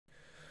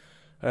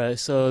Alright,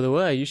 so the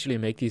way I usually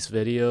make these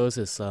videos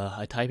is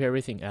I type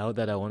everything out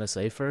that I want to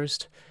say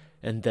first,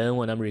 and then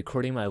when I'm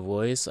recording my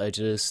voice, I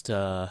just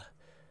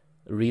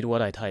read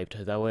what I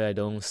typed. That way I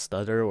don't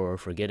stutter or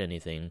forget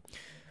anything.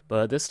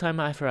 But this time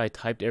after I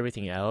typed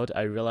everything out,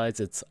 I realized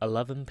it's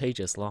 11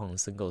 pages long,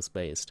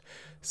 single-spaced.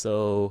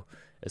 So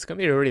it's gonna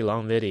be a really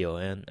long video,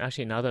 and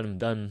actually now that I'm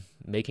done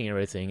making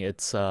everything,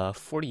 it's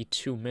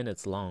 42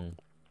 minutes long.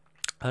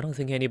 I don't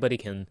think anybody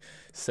can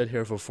sit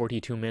here for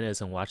 42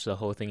 minutes and watch the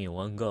whole thing in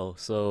one go.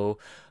 So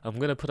I'm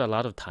gonna put a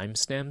lot of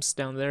timestamps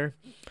down there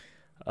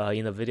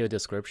in the video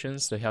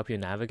descriptions to help you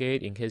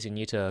navigate in case you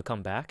need to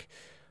come back.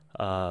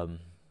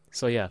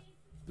 So yeah,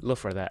 look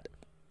for that.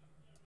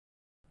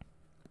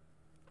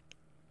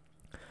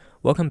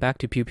 Welcome back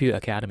to Pewpew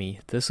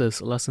Academy. This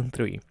is lesson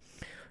 3.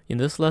 In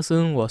this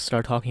lesson, we'll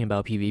start talking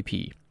about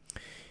PvP.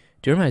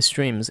 During my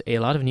streams, a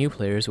lot of new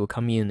players will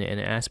come in and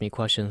ask me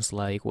questions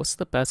like, what's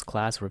the best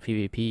class for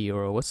PvP,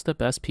 or what's the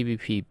best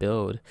PvP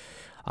build?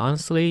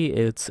 Honestly,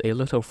 it's a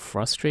little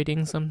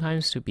frustrating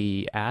sometimes to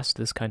be asked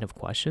this kind of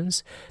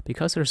questions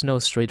because there's no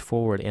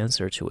straightforward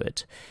answer to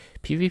it.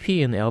 PvP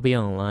in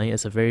Albion Online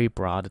is a very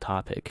broad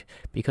topic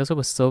because there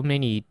was so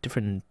many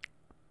different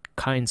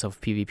kinds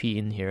of PvP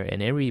in here,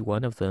 and every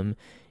one of them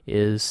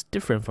is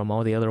different from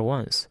all the other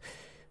ones.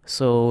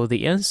 So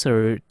the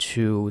answer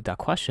to that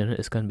question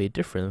is going to be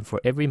different for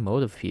every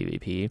mode of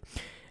PvP,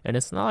 and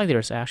it's not like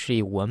there's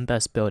actually one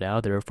best build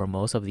out there for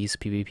most of these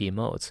PvP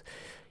modes.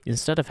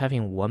 Instead of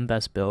having one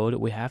best build,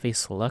 we have a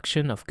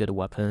selection of good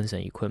weapons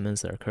and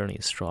equipments that are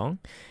currently strong,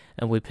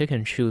 and we pick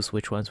and choose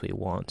which ones we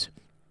want.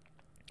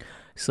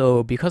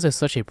 So because it's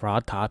such a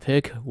broad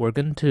topic, we're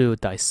going to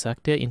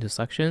dissect it into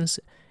sections,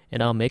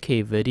 and I'll make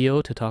a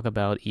video to talk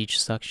about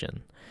each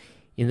section.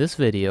 In this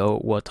video,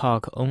 we'll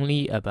talk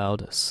only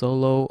about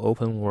solo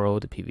open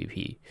world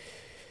PvP.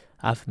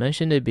 I've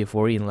mentioned it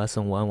before in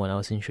lesson 1 when I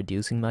was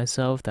introducing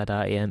myself that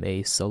I am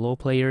a solo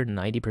player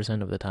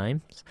 90% of the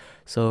time,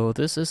 so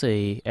this is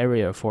a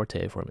area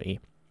forte for me.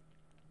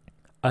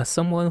 As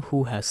someone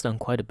who has done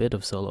quite a bit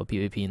of solo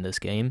PvP in this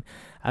game,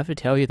 I have to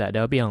tell you that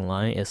Albion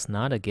Online is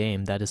not a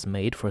game that is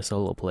made for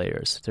solo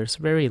players. There's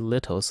very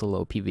little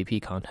solo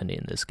PvP content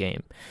in this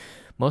game.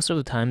 Most of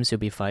the times you'll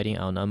be fighting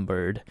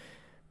outnumbered,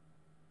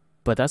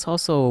 but that's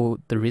also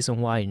the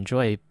reason why I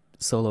enjoy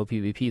solo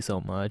PvP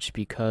so much,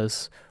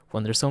 because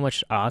when there's so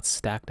much odds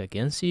stacked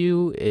against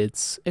you,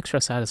 it's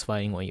extra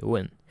satisfying when you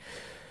win.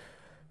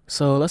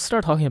 So let's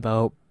start talking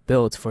about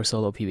builds for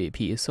solo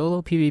PvP.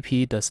 Solo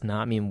PvP does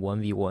not mean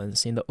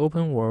 1v1s. In the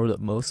open world,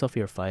 most of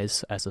your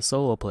fights as a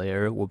solo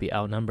player will be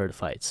outnumbered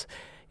fights,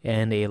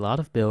 and a lot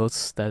of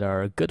builds that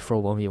are good for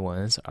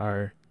 1v1s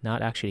are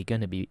not actually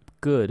going to be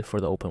good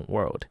for the open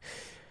world.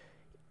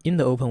 In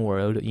the open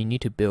world, you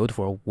need to build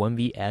for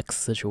 1vx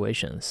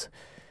situations.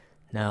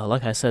 Now,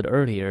 like I said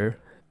earlier,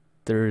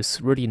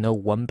 there's really no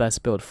one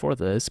best build for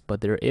this,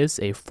 but there is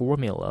a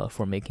formula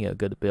for making a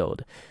good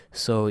build.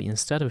 So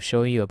instead of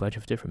showing you a bunch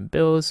of different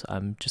builds,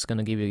 I'm just going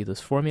to give you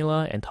this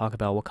formula and talk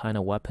about what kind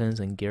of weapons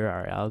and gear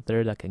are out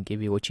there that can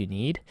give you what you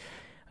need.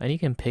 And you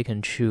can pick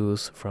and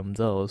choose from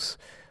those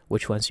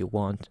which ones you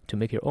want to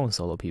make your own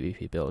solo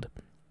PvP build.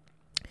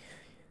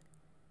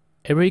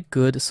 Every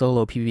good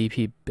solo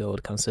PvP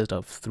build consists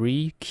of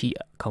 3 key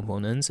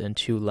components and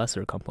 2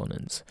 lesser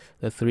components.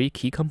 The 3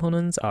 key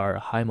components are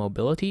high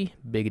mobility,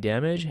 big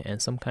damage,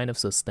 and some kind of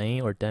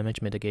sustain or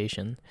damage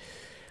mitigation.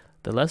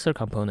 The lesser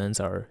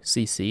components are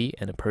CC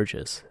and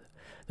purchase.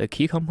 The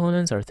key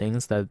components are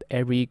things that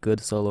every good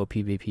solo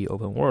PvP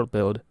open world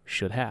build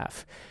should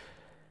have.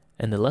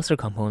 And the lesser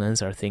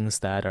components are things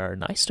that are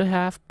nice to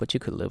have, but you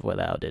could live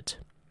without it.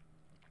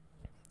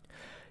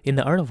 In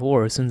the Art of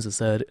War, Sun Tzu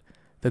said,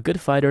 "The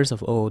good fighters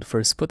of old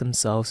first put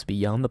themselves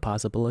beyond the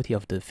possibility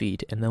of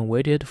defeat and then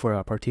waited for an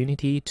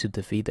opportunity to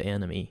defeat the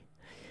enemy."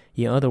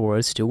 In other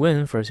words, to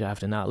win, first you have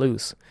to not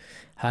lose.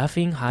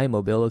 Having high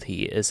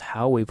mobility is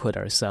how we put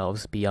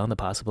ourselves beyond the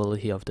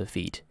possibility of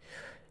defeat.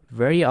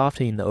 Very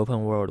often in the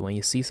open world, when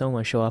you see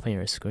someone show up on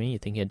your screen, you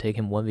think you can take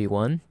him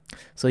 1v1.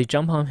 So you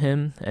jump on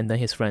him, and then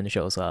his friend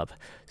shows up.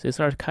 So you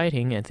start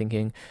kiting and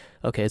thinking,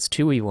 okay, it's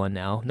 2v1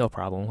 now, no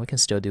problem, we can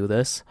still do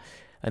this.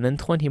 And then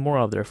 20 more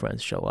of their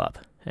friends show up,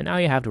 and now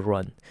you have to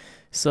run.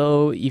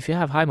 So if you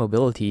have high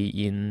mobility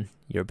in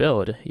your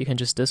build, you can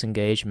just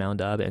disengage, mount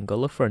up, and go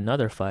look for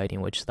another fight in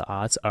which the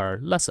odds are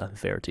less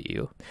unfair to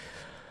you.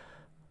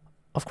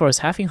 Of course,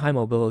 having high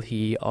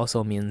mobility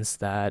also means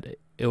that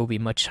it will be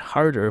much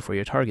harder for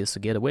your targets to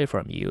get away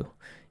from you.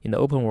 In the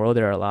open world,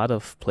 there are a lot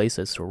of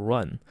places to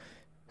run.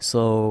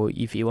 So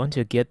if you want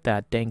to get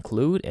that dank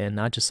loot and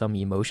not just some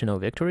emotional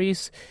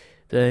victories,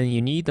 then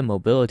you need the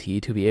mobility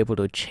to be able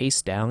to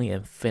chase down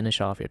and finish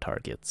off your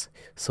targets.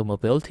 So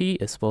mobility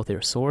is both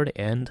your sword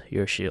and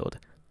your shield.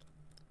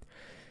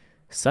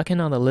 Second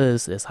on the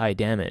list is high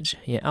damage.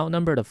 In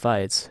outnumbered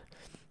fights,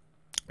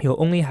 you'll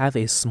only have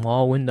a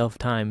small window of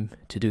time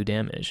to do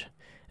damage,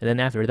 and then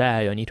after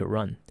that you'll need to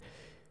run.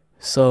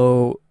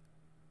 So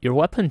your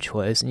weapon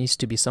choice needs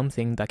to be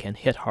something that can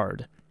hit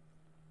hard.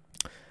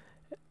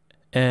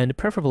 And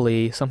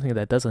preferably something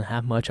that doesn't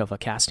have much of a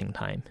casting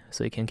time,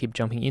 so you can keep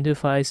jumping into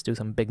fights, do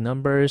some big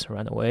numbers,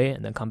 run away,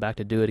 and then come back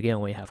to do it again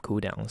when you have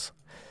cooldowns.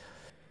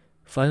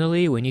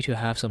 Finally, we need to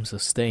have some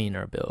sustain in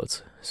our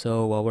builds.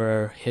 So while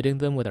we're hitting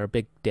them with our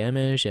big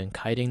damage and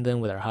kiting them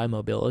with our high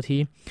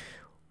mobility,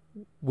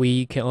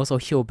 we can also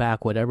heal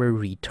back whatever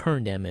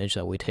return damage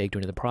that we take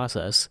during the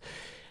process,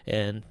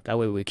 and that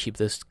way we keep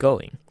this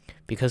going.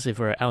 Because if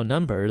we're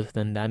outnumbered,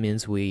 then that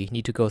means we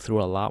need to go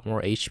through a lot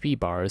more HP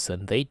bars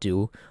than they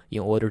do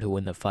in order to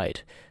win the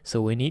fight.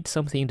 So we need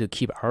something to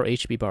keep our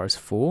HP bars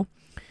full,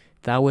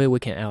 that way we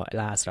can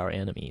outlast our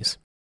enemies.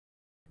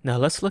 Now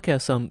let's look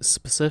at some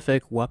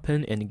specific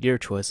weapon and gear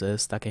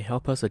choices that can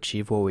help us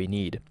achieve what we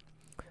need.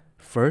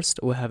 First,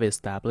 we have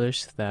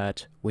established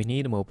that we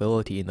need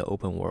mobility in the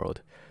open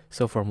world.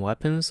 So from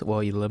weapons, we'll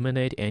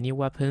eliminate any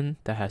weapon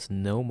that has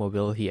no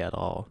mobility at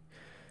all.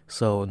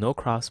 So no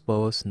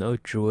crossbows, no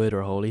druid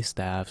or holy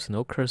staffs,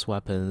 no curse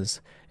weapons,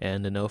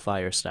 and no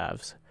fire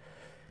staffs.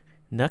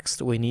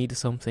 Next, we need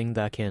something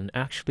that can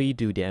actually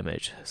do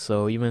damage.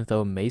 So even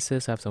though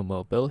maces have some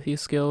mobility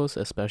skills,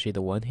 especially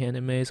the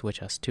one-handed mace which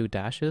has 2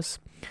 dashes,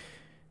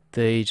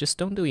 they just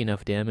don't do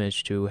enough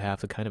damage to have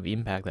the kind of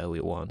impact that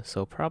we want.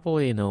 So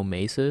probably no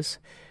maces,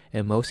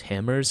 and most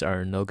hammers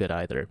are no good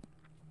either.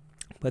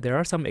 But there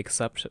are some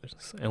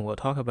exceptions, and we'll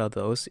talk about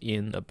those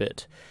in a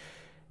bit.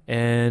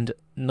 And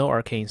no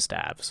arcane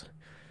staves.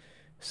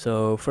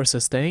 So for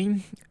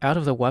sustain, out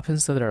of the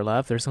weapons that are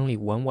left, there's only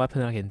one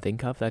weapon I can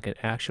think of that can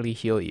actually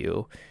heal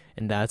you,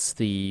 and that's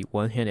the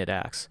one-handed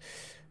axe.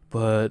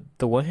 But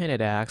the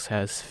one-handed axe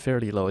has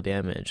fairly low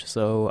damage,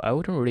 so I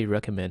wouldn't really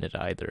recommend it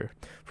either.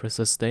 For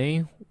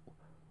sustain,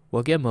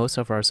 we'll get most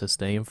of our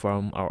sustain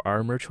from our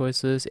armor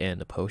choices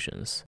and the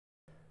potions.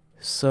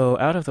 So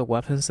out of the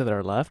weapons that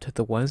are left,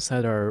 the ones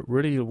that are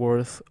really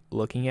worth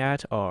looking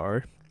at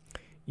are,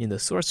 in the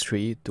swords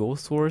tree, dual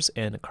swords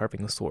and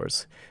carving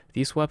swords.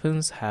 These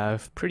weapons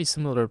have pretty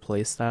similar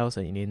playstyles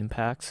and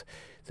impacts.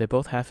 They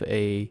both have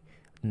a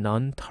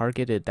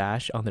non-targeted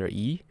dash on their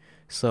E,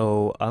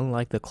 so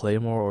unlike the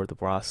claymore or the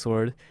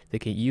broadsword, they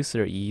can use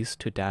their E's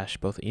to dash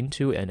both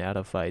into and out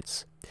of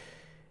fights.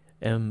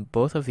 And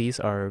both of these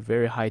are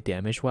very high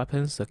damage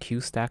weapons. The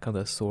Q stack on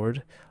the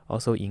sword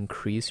also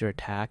increase your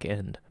attack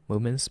and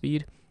movement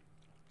speed.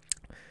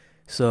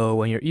 So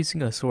when you're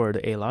using a sword,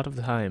 a lot of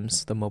the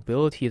times, the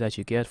mobility that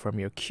you get from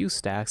your Q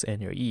stacks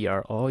and your E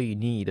are all you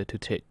need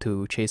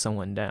to chase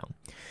someone down.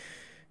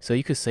 So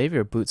you could save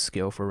your boot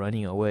skill for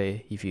running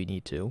away if you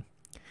need to.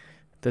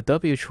 The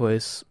W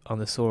choice on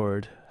the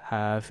sword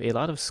have a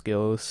lot of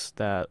skills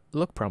that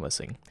look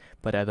promising,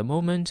 but at the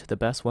moment, the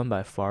best one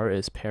by far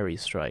is Parry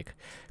Strike.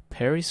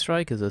 Parry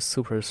Strike is a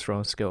super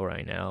strong skill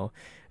right now.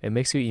 It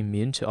makes you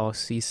immune to all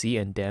CC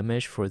and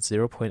damage for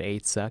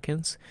 0.8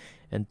 seconds,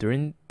 and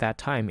during that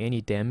time,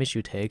 any damage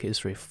you take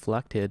is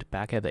reflected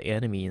back at the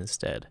enemy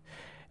instead.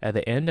 At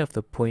the end of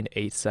the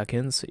 0.8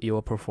 seconds, you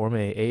will perform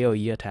an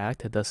AoE attack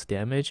that does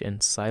damage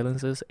and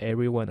silences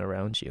everyone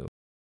around you.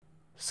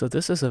 So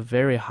this is a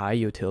very high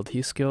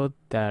utility skill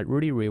that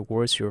really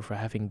rewards you for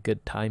having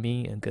good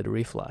timing and good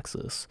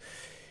reflexes,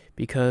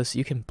 because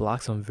you can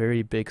block some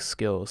very big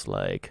skills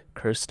like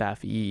Curse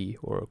Staff E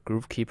or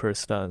Groove Keeper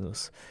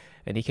stuns,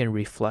 and you can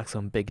reflect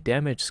some big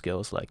damage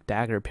skills like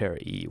Dagger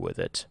Parry E with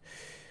it.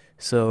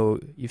 So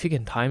if you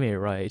can time it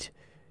right,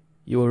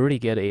 you will really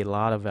get a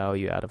lot of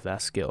value out of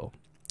that skill.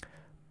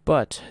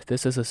 But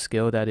this is a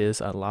skill that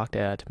is unlocked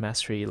at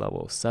mastery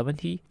level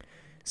 70,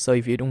 so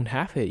if you don't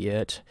have it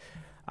yet,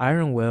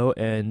 Iron Will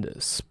and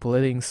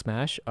Splitting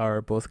Smash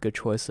are both good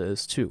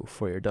choices too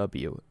for your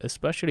W,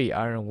 especially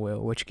Iron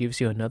Will, which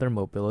gives you another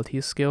mobility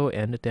skill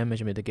and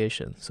damage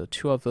mitigation, so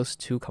 2 of those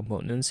 2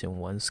 components in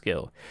one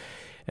skill.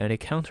 And it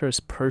counters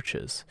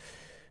purchase.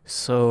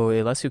 So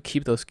it lets you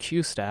keep those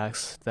Q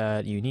stacks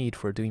that you need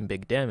for doing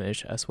big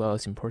damage, as well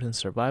as important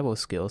survival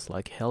skills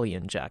like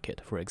Hellion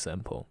Jacket, for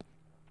example.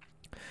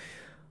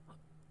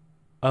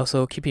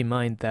 Also, keep in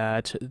mind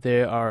that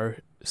there are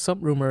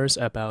some rumors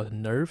about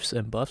nerfs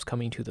and buffs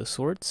coming to the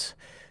swords.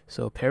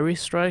 So Parry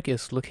Strike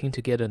is looking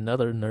to get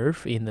another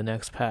nerf in the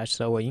next patch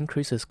that will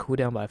increase its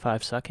cooldown by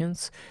 5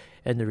 seconds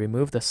and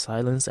remove the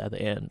silence at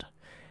the end.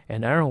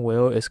 And Iron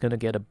Will is going to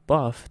get a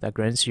buff that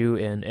grants you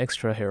an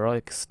extra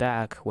heroic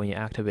stack when you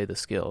activate the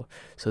skill.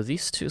 So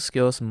these 2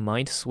 skills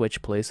might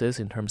switch places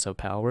in terms of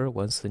power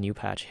once the new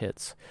patch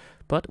hits,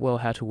 but we'll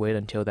have to wait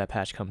until that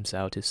patch comes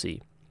out to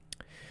see.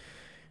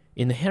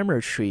 In the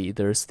hammer tree,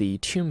 there's the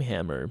Tomb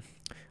Hammer.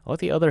 All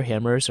the other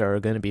hammers are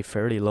going to be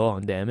fairly low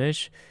on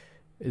damage.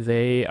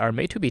 They are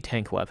made to be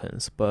tank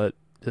weapons, but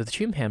the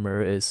Tomb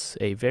Hammer is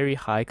a very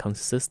high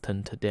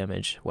consistent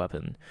damage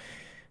weapon.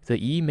 The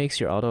E makes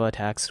your auto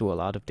attacks do a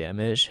lot of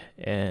damage,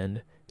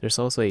 and there's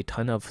also a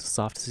ton of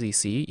soft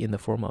CC in the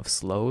form of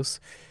slows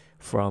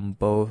from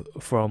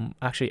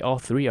actually all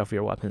 3 of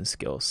your weapon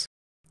skills.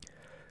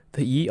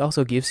 The E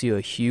also gives you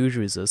a huge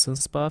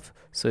resistance buff,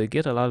 so you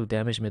get a lot of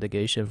damage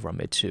mitigation from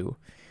it too.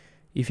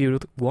 If you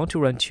want to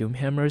run Tomb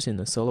Hammers in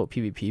a solo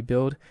PvP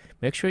build,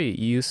 make sure you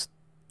use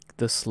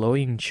the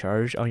slowing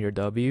charge on your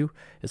W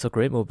is a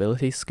great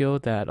mobility skill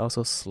that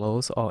also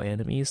slows all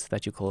enemies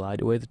that you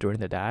collide with during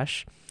the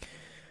dash.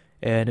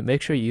 And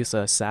make sure you use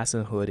the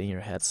assassin hood in your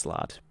head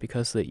slot,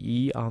 because the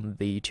E on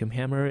the Tomb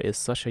Hammer is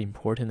such an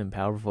important and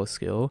powerful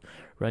skill.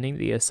 Running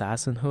the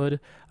assassin hood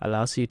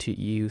allows you to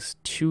use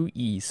 2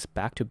 E's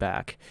back to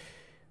back,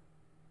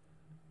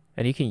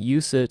 and you can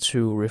use it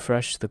to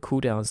refresh the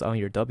cooldowns on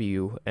your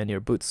W and your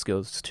boot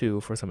skills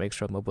too for some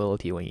extra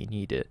mobility when you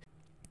need it.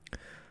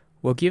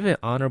 We'll give an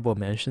honorable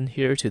mention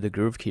here to the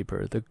Groove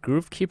Keeper. The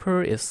Groove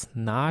Keeper is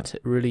not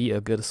really a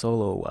good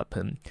solo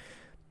weapon,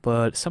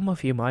 but some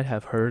of you might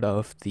have heard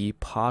of the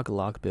Pog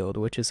Lock build,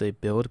 which is a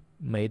build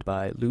made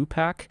by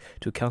Lupac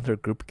to counter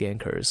group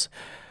gankers.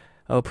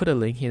 I'll put a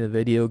link in the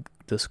video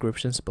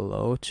descriptions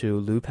below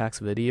to Lupac's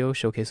video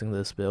showcasing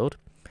this build,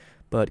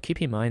 but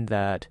keep in mind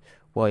that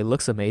while it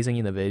looks amazing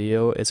in the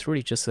video, it's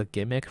really just a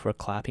gimmick for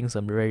clapping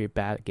some very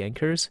bad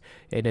gankers,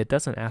 and it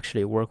doesn't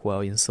actually work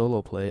well in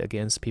solo play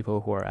against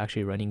people who are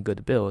actually running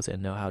good builds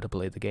and know how to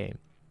play the game.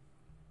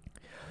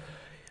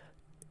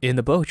 In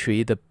the bow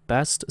tree, the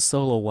best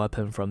solo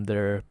weapon from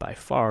there by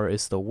far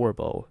is the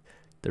warbow.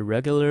 The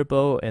regular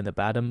bow and the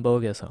baton bow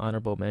gets an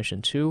honorable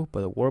mention too, but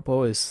the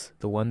warbow is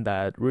the one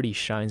that really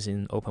shines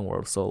in open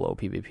world solo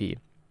PvP.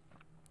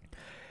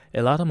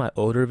 A lot of my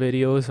older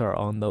videos are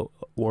on the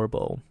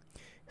warbow,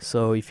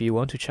 so if you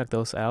want to check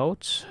those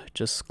out,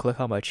 just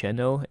click on my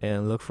channel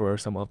and look for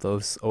some of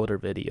those older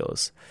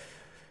videos.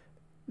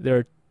 There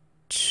are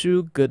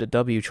 2 good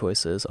W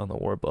choices on the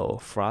warbow,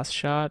 Frost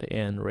Shot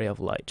and Ray of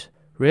Light.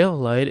 Ray of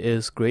Light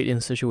is great in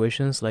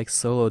situations like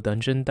solo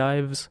dungeon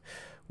dives,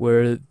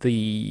 where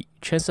the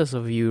chances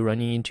of you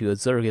running into a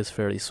Zerg is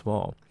fairly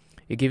small.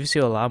 It gives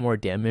you a lot more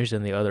damage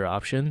than the other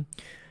option,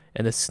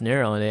 and the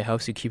snare on it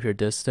helps you keep your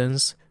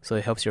distance, so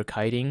it helps your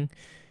kiting,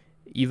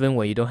 even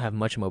when you don't have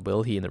much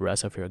mobility in the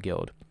rest of your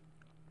guild.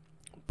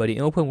 But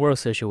in open world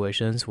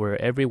situations where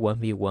every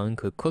 1v1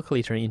 could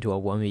quickly turn into a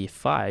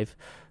 1v5,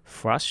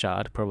 Frost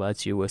Shot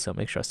provides you with some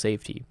extra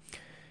safety.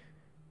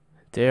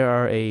 There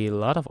are a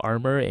lot of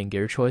armor and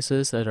gear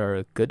choices that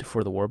are good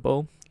for the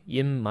warbow.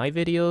 In my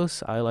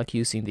videos, I like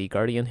using the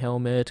Guardian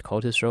Helmet,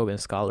 Cultist Robe, and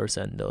Scholar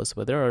Sandals,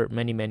 but there are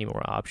many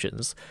more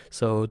options,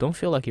 so don't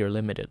feel like you're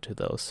limited to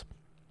those.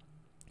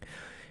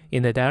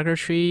 In the dagger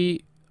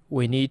tree,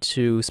 we need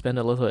to spend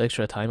a little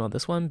extra time on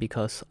this one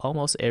because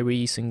almost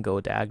every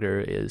single dagger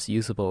is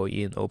usable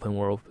in open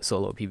world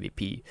solo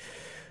PvP.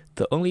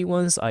 The only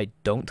ones I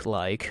don't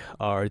like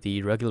are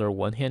the regular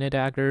one-handed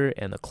dagger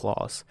and the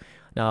claws.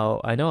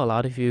 Now, I know a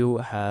lot of you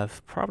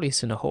have probably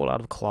seen a whole lot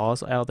of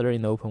claws out there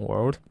in the open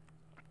world,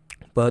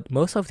 but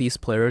most of these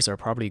players are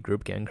probably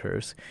group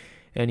gankers,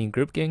 and in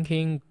group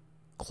ganking,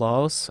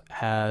 claws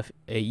have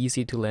a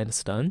easy to land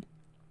stun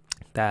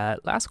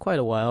that lasts quite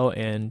a while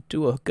and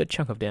do a good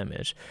chunk of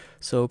damage,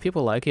 so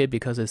people like it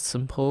because it's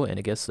simple and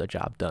it gets the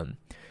job done.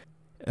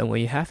 And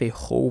when you have a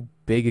whole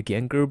big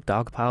gank group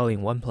dogpiling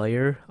one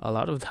player, a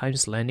lot of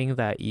times landing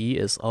that E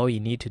is all you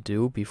need to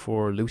do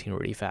before looting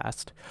really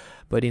fast.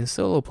 But in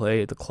solo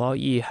play, the Claw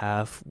E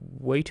have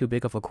way too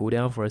big of a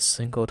cooldown for a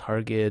single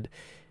target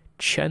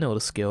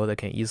channeled skill that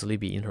can easily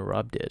be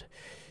interrupted.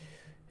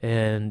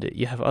 And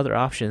you have other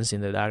options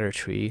in the dagger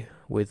tree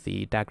with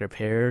the dagger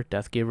pair,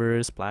 death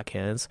givers, black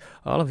hands.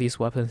 All of these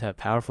weapons have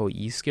powerful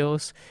E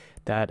skills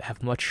that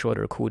have much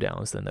shorter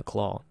cooldowns than the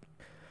claw.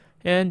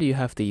 And you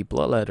have the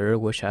Bloodletter,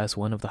 which has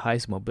one of the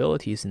highest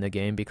mobilities in the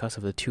game because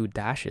of the 2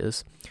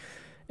 dashes,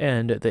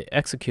 and the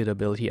execute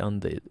ability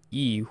on the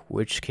E,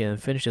 which can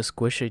finish a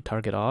squishy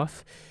target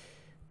off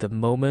the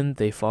moment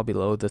they fall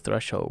below the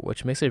threshold,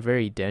 which makes it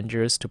very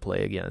dangerous to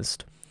play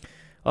against.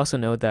 Also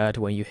note that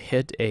when you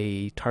hit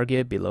a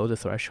target below the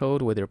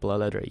threshold with your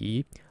Bloodletter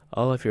E,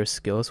 all of your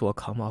skills will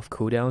come off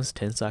cooldowns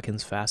 10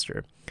 seconds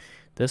faster.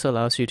 This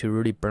allows you to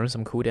really burn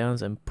some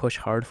cooldowns and push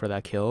hard for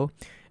that kill,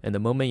 and the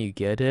moment you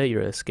get it,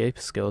 your escape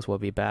skills will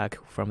be back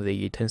from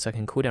the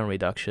 10-second cooldown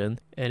reduction,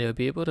 and you'll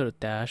be able to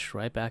dash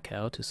right back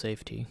out to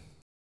safety.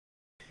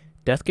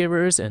 Death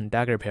Givers and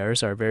Dagger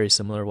pairs are very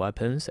similar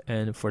weapons,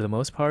 and for the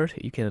most part,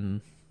 you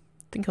can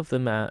think of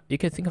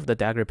the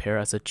Dagger pair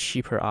as a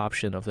cheaper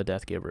option of the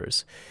Death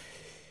Givers.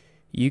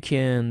 You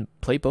can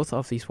play both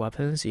of these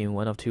weapons in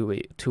one of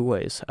two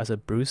ways, as a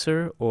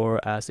bruiser or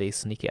as a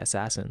sneaky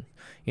assassin.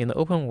 In the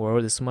open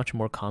world, it's much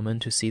more common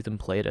to see them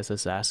played as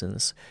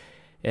assassins,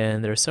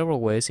 and there are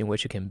several ways in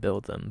which you can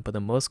build them, but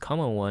the most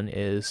common one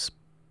is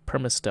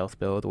perma-stealth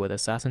build with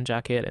assassin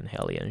jacket and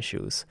Hellion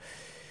shoes.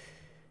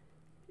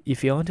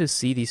 If you want to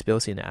see these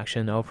builds in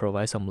action, I'll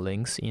provide some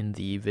links in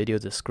the video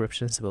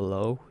descriptions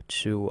below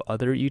to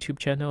other YouTube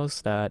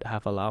channels that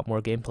have a lot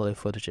more gameplay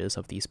footages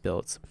of these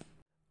builds.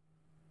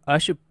 I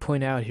should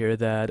point out here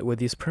that with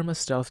these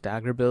perma-stealth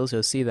dagger builds,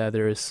 you'll see that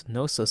there is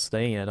no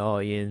sustain at all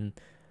in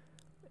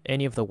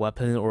any of the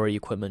weapon or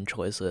equipment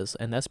choices,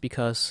 and that's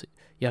because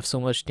you have so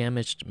much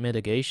damage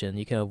mitigation.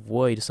 You can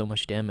avoid so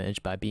much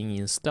damage by being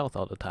in stealth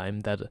all the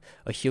time that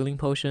a healing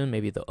potion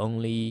may be the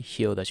only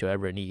heal that you'll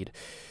ever need.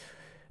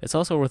 It's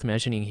also worth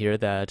mentioning here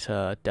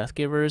that Death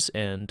Givers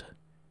and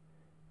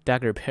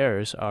dagger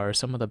pairs are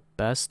some of the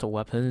best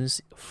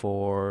weapons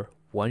for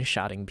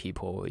one-shotting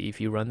people if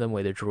you run them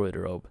with a druid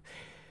robe.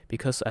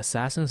 Because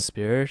Assassin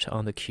Spirit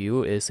on the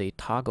Q is a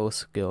toggle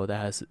skill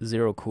that has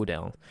 0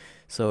 cooldown,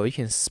 so you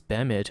can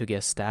spam it to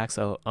get stacks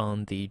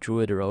on the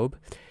druid robe,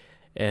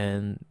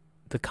 and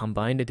the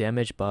combined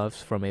damage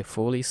buffs from a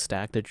fully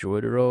stacked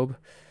druid robe,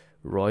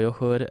 royal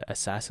hood,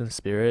 assassin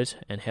spirit,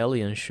 and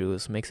hellion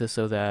shoes makes it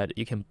so that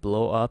you can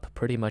blow up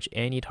pretty much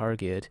any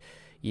target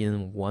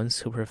in one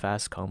super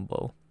fast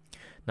combo.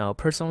 Now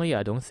personally,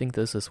 I don't think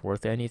this is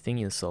worth anything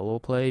in solo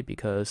play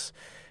because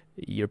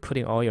you're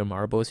putting all your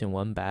marbles in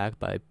one bag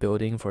by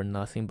building for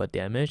nothing but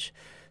damage.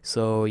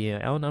 So in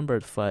an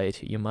outnumbered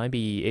fight, you might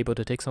be able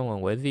to take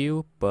someone with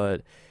you,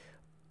 but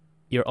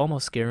you're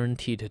almost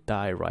guaranteed to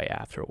die right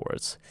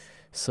afterwards.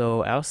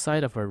 So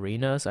outside of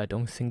arenas, I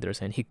don't think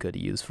there's any good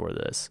use for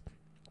this.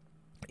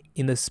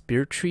 In the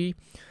spear tree,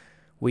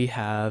 we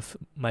have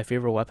my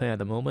favorite weapon at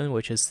the moment,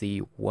 which is the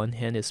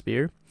one-handed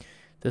spear.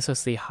 This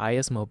is the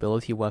highest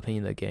mobility weapon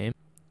in the game.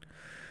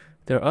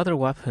 There are other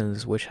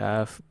weapons which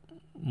have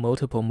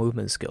multiple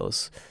movement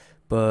skills,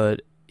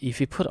 but if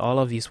you put all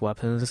of these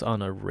weapons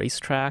on a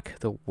racetrack,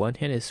 the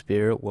one-handed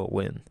spear will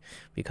win,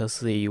 because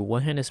the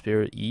one-handed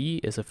spear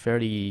E is a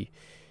fairly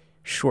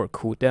short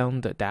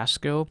cooldown dash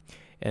skill,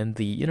 and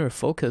the inner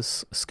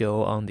focus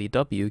skill on the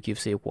W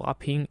gives a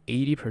whopping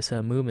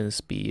 80% movement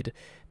speed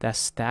that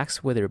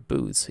stacks with your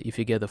boots if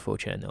you get the full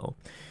channel.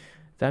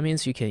 That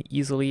means you can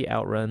easily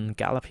outrun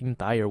galloping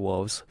dire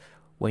wolves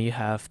when you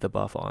have the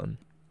buff on.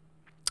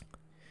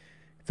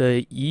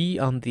 The E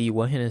on the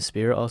one-handed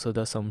spear also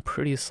does some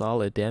pretty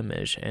solid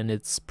damage, and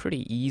it's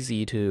pretty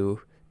easy to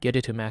get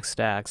it to max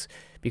stacks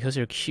because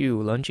your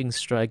Q, lunging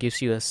strike,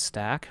 gives you a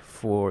stack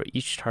for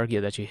each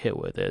target that you hit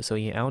with it. So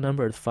in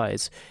outnumbered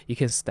fights, you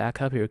can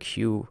stack up your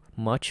Q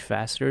much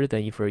faster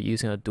than if you're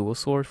using a dual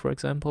sword, for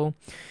example.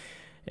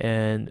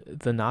 And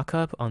the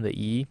knockup on the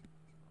E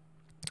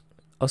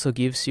also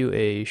gives you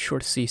a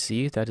short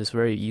CC that is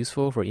very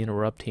useful for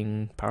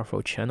interrupting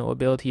powerful channel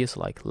abilities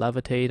like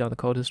Levitate on the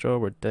Cultist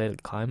Robe or Deadly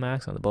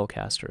Climax on the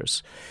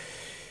Bowcasters.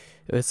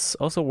 It's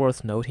also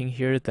worth noting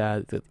here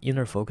that the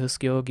inner focus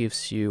skill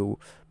gives you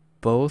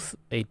both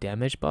a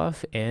damage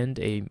buff and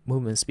a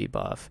movement speed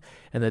buff,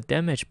 and the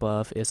damage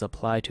buff is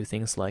applied to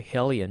things like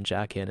Hellion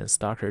Jacket and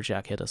Stalker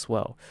Jacket as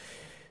well.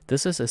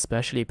 This is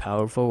especially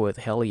powerful with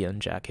Hellion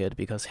Jacket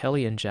because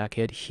Hellion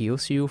Jacket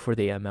heals you for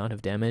the amount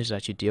of damage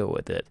that you deal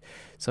with it.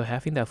 So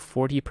having that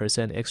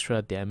 40%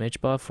 extra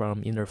damage buff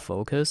from inner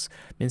focus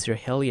means your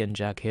Hellion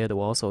Jacket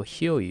will also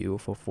heal you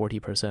for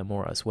 40%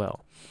 more as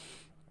well.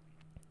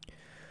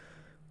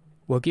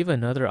 We'll give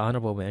another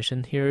honorable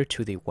mention here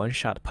to the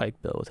one-shot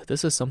pike build.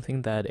 This is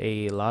something that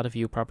a lot of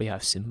you probably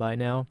have seen by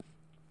now.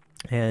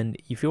 And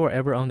if you are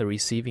ever on the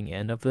receiving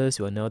end of this,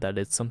 you will know that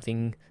it's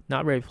something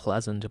not very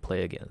pleasant to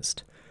play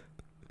against.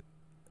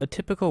 A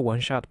typical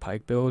one-shot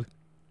pike build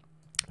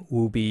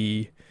will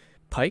be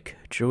pike,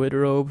 druid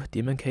robe,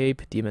 demon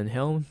cape, demon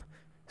helm,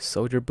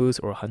 soldier boots,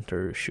 or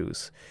hunter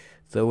shoes.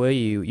 The way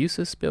you use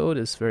this build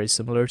is very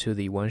similar to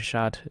the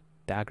one-shot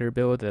dagger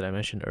build that I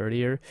mentioned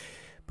earlier,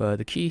 but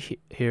the key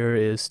here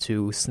is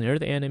to snare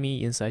the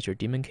enemy inside your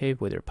demon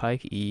cape with your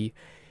pike E,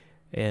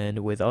 and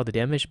with all the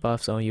damage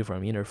buffs on you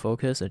from inner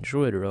focus and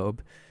druid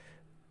robe,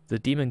 the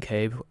demon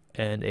cape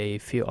and a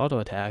few auto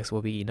attacks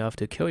will be enough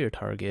to kill your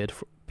target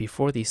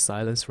before the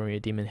silence from your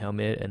demon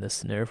helmet and the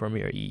snare from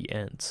your E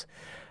ends.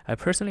 I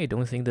personally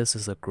don't think this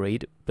is a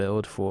great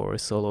build for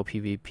solo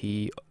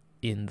PvP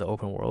in the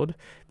open world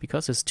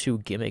because it's too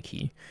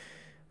gimmicky.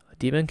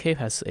 Demon cape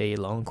has a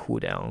long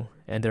cooldown,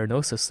 and there are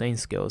no sustain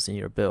skills in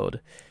your build.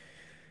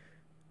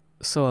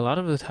 So a lot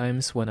of the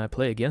times when I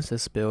play against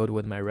this build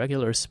with my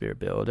regular spear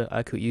build,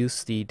 I could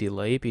use the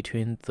delay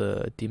between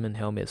the demon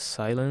helmet's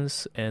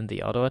silence and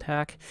the auto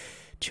attack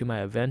to my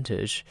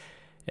advantage,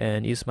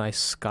 and use my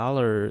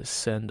scholar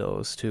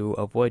sandals to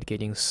avoid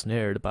getting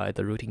snared by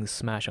the rooting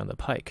smash on the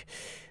pike.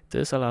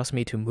 This allows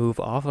me to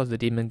move off of the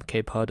demon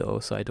cape puddle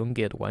so I don't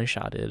get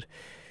one-shotted.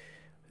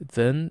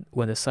 Then,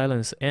 when the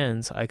silence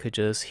ends, I could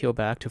just heal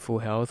back to full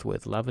health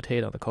with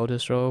Levitate on the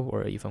Cultist Robe,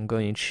 or if I'm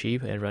going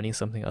cheap and running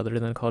something other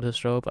than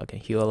Cultist Robe, I can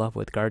heal up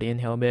with Guardian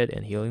Helmet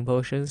and healing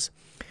potions.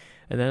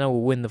 And then I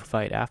will win the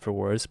fight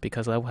afterwards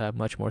because I will have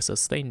much more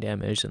sustained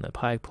damage than the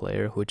pike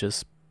player who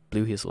just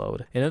blew his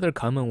load. Another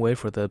common way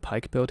for the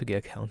pike build to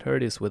get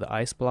countered is with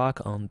Ice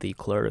Block on the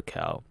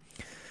Clerical.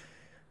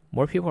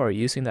 More people are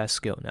using that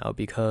skill now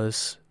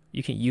because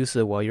you can use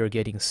it while you're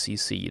getting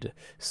CC'd.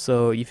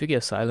 So if you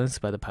get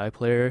silenced by the pike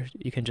player,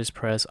 you can just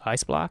press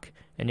Ice Block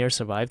and you'll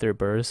survive their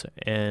burst,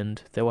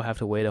 and they will have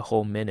to wait a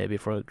whole minute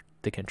before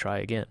they can try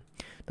again.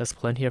 That's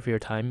plenty of your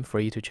time for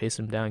you to chase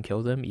them down and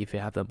kill them if you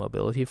have the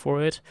mobility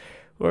for it,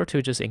 or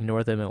to just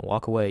ignore them and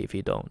walk away if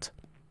you don't.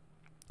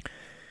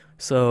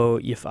 So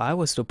if I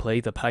was to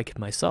play the pike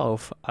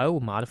myself, I will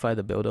modify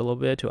the build a little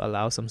bit to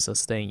allow some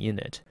sustain in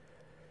it.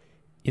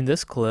 In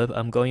this clip,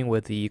 I'm going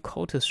with the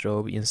Cultist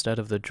Robe instead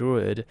of the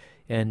Druid,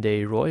 and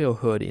a Royal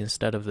Hood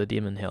instead of the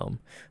Demon Helm.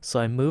 So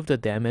I moved the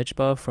damage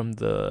buff from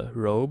the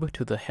robe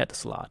to the head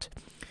slot.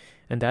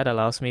 and that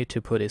allows me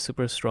to put a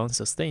super strong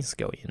sustain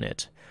skill in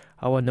it.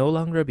 I will no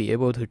longer be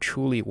able to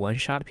truly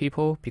one-shot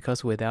people,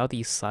 because without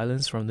the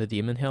silence from the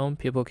Demon Helm,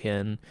 people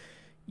can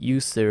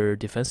use their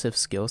defensive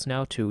skills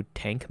now to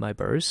tank my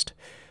burst.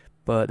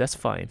 But that's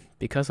fine,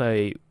 because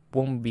I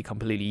won't be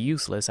completely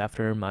useless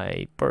after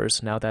my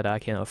burst now that I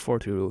can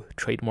afford to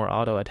trade more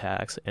auto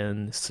attacks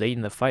and stay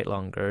in the fight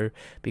longer,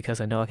 because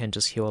I know I can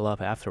just heal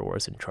up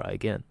afterwards and try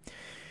again.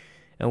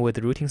 And with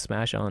Rooting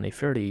Smash on a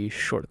fairly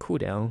short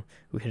cooldown,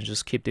 we can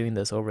just keep doing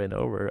this over and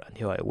over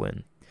until I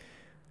win.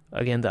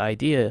 Again, the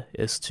idea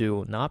is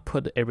to not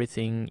put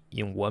everything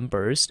in one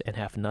burst and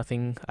have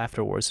nothing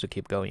afterwards to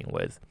keep going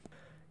with.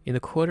 In the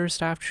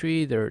quarterstaff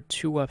tree, there are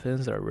two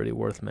weapons that are really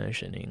worth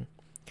mentioning: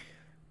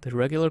 the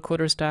regular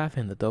quarterstaff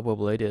and the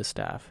double-bladed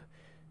staff.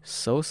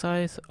 Soul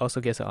Scythe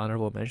also gets an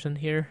honorable mention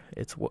here.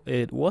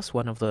 It was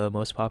one of the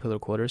most popular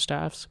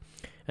quarterstaffs,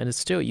 and it's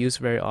still used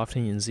very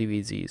often in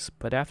ZVZs,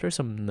 but after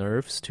some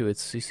nerfs to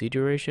its CC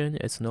duration,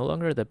 it's no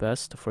longer the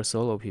best for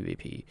solo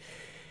PvP,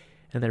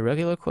 and the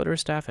regular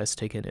quarterstaff has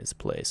taken its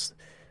place.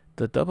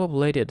 The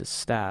double-bladed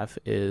staff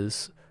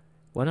is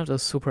one of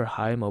those super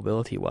high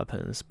mobility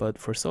weapons, but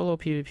for solo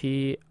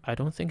PvP, I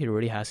don't think it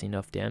really has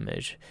enough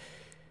damage.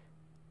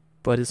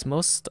 But it's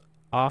most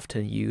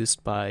often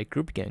used by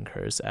group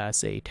gankers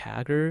as a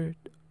dagger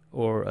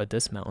or a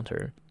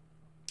dismounter.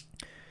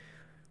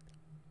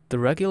 The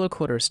regular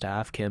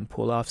quarterstaff can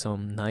pull off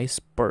some nice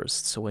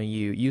bursts when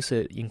you use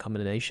it in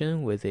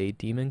combination with a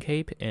demon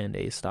cape and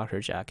a starter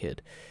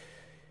jacket.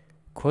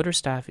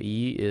 Quarterstaff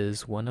E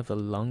is one of the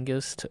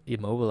longest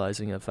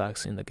immobilizing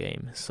effects in the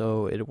game,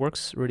 so it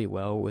works really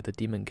well with the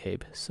demon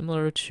cape,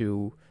 similar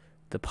to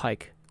the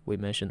pike we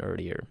mentioned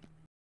earlier.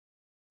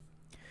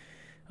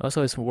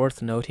 Also, it's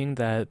worth noting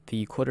that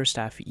the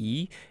quarterstaff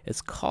E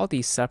is called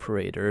the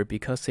separator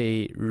because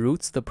it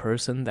roots the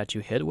person that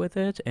you hit with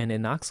it, and it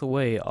knocks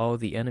away all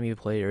the enemy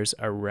players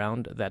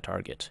around that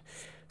target.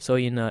 So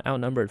in an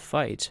outnumbered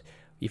fight,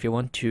 if you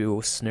want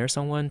to snare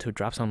someone to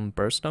drop some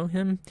burst on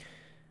him,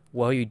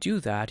 while you do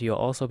that, you'll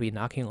also be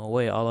knocking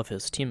away all of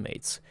his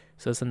teammates.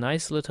 So it's a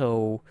nice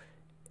little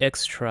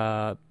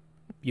extra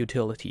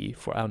utility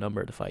for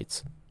outnumbered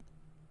fights.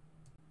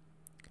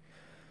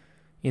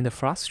 In the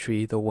Frost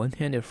tree, the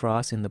one-handed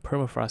Frost and the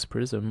Permafrost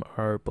Prism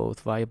are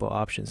both viable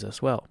options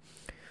as well.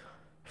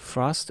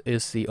 Frost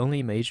is the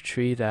only mage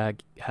tree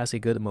that has a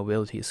good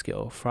mobility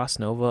skill. Frost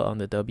Nova on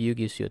the W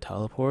gives you a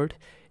teleport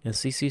and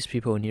CCs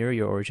people near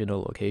your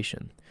original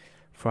location.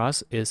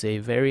 Frost is a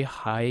very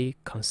high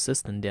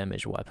consistent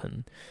damage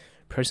weapon.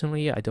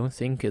 Personally, I don't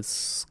think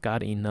it's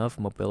got enough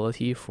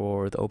mobility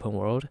for the open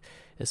world,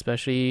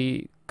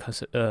 especially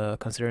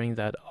considering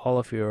that all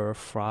of your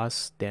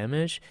Frost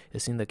damage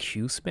is in the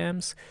Q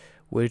spams,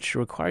 which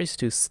requires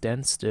to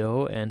stand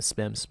still and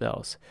spam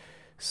spells.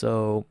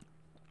 So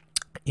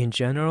in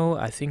general,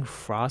 I think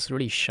Frost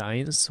really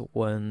shines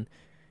when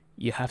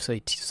you have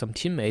some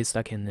teammates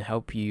that can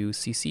help you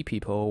CC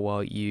people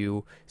while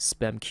you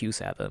spam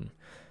Qs at them.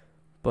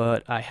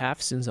 But I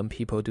have seen some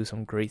people do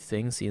some great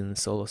things in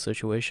solo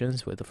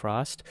situations with the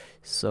Frost,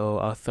 so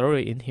I'll throw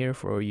it in here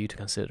for you to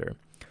consider.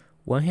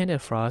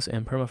 One-handed Frost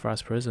and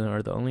Permafrost Prism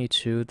are the only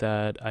two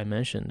that I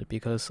mentioned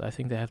because I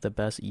think they have the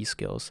best E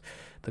skills.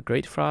 The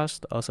Great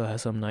Frost also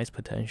has some nice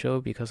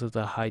potential because of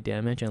the high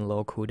damage and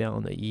low cooldown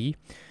on the E,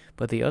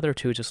 but the other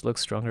two just look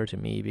stronger to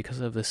me because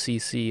of the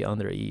CC on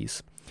their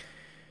E's.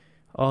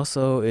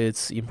 Also,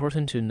 it's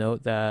important to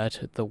note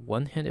that the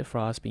one-handed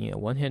Frost, being a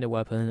one-handed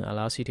weapon,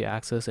 allows you to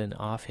access an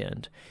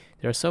offhand.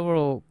 There are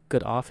several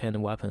good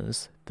offhand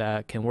weapons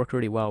that can work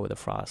really well with the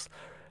Frost.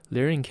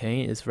 Leering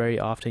Cane is very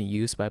often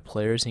used by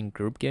players in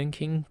group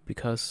ganking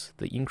because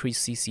the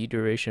increased CC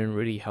duration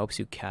really helps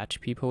you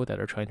catch people that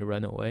are trying to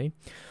run away.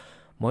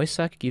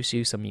 Moisac gives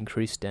you some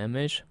increased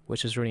damage,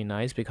 which is really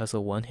nice because the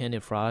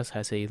one-handed Frost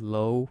has a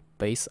low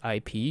base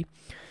IP,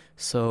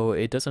 so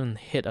it doesn't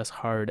hit as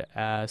hard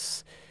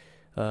as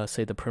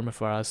say the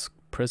Permafrost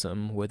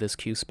Prism with its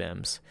Q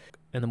spams,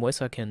 and the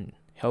Moisa can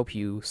help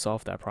you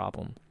solve that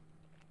problem.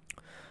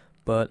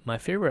 But my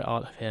favorite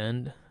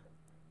offhand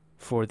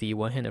for the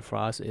one-handed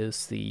Frost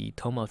is the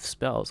Tome of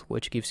Spells,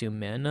 which gives you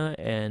mana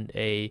and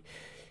a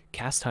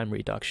cast time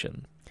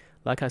reduction.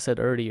 Like I said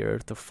earlier,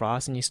 the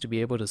Frost needs to be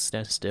able to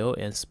stand still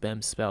and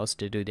spam spells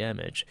to do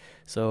damage,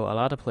 so a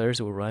lot of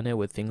players will run it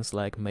with things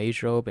like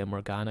Mage Robe and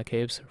Morgana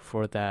Capes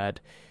for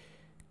that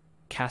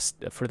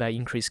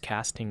increased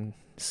casting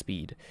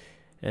speed,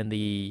 and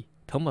the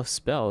Tome of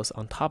Spells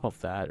on top of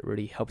that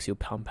really helps you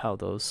pump out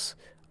those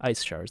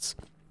ice shards.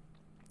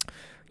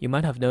 You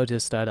might have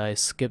noticed that I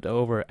skipped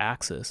over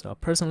axes. Now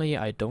personally,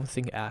 I don't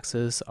think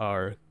axes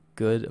are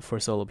good for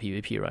solo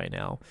PvP right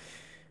now,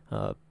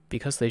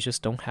 because they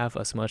just don't have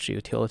as much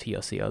utility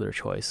as the other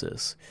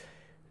choices.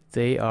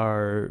 They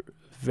are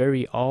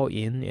very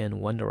all-in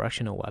and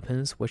one-directional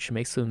weapons, which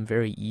makes them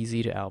very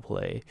easy to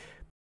outplay.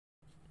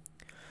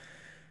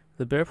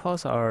 The bear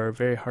paws are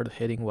very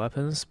hard-hitting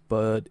weapons,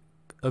 but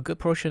A good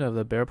portion of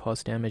the bear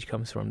paw's damage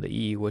comes from the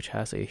E, which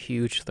has a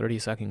huge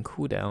 30-second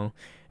cooldown,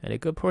 and a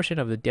good portion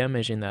of the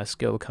damage in that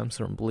skill comes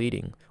from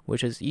bleeding,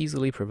 which is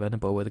easily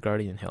preventable with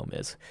guardian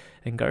helmets.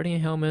 And guardian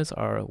helmets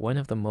are one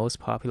of the most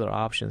popular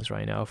options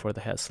right now for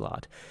the head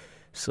slot,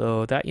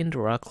 so that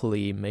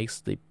indirectly makes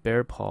the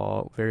bear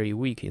paw very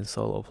weak in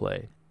solo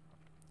play.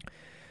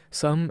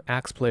 Some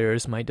axe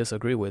players might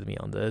disagree with me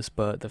on this,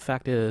 but the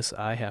fact is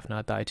I have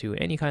not died to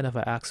any kind of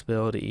an axe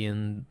build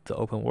in the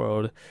open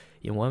world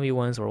in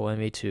 1v1s or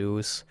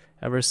 1v2s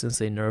ever since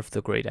they nerfed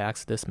the Great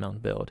Axe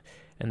Dismount build,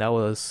 and that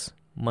was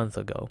a month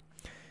ago.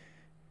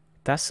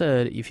 That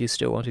said, if you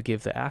still want to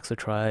give the axe a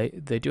try,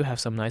 they do have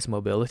some nice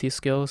mobility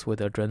skills with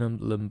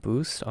adrenaline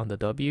boost on the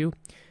W,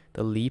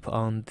 the leap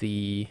on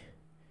the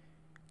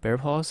bear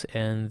paws,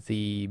 and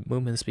the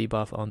movement speed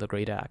buff on the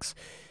Great Axe.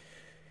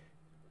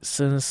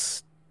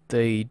 Since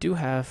they do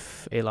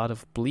have a lot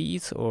of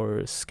bleeds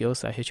or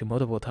skills that hit you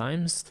multiple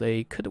times,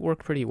 they could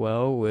work pretty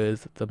well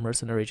with the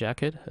mercenary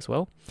jacket as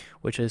well,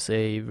 which is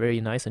a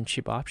very nice and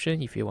cheap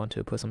option if you want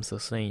to put some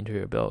sustain into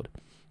your build.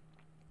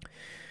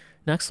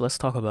 Next, let's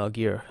talk about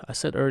gear. I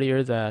said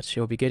earlier that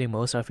you'll be getting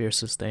most of your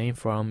sustain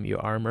from your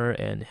armor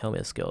and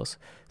helmet skills,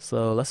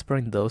 so let's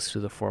bring those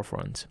to the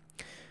forefront.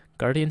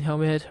 Guardian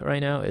helmet right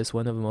now is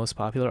one of the most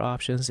popular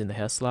options in the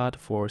head slot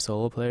for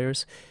solo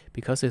players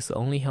because it's the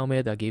only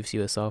helmet that gives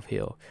you a self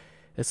heal.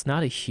 It's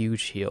not a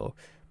huge heal,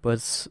 but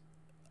it's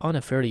on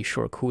a fairly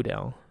short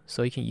cooldown,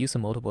 so you can use it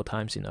multiple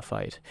times in a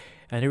fight,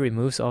 and it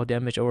removes all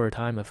damage over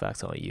time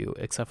effects on you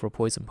except for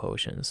poison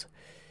potions.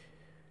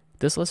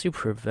 This lets you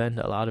prevent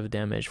a lot of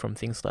damage from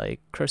things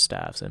like curse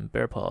staffs and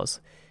bear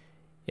paws,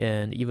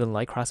 and even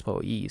light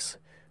crossbow E's,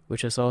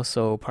 which is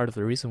also part of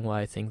the reason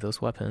why I think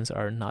those weapons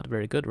are not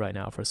very good right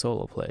now for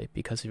solo play,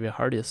 because if your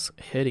hardest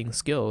hitting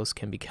skills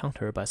can be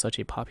countered by such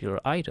a popular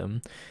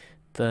item,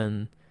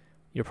 then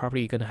you're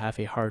probably going to have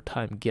a hard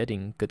time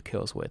getting good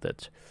kills with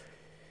it.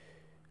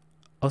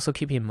 Also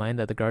keep in mind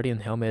that the Guardian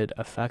helmet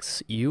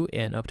affects you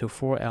and up to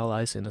 4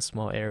 allies in a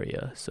small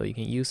area, so you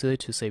can use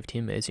it to save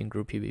teammates in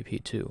group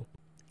PvP too.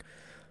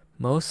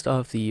 Most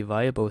of the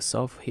viable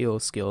self-heal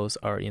skills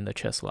are in the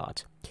chest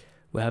slot.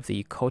 We have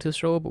the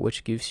Cultist Robe,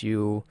 which gives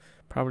you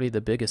probably the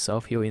biggest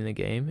self-heal in the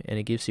game, and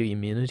it gives you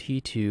immunity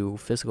to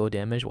physical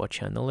damage while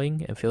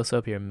channeling, and fills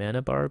up your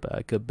mana bar by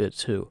a good bit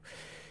too.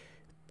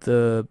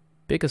 The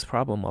biggest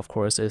problem, of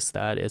course, is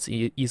that it's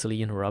easily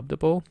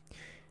interruptible,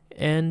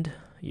 and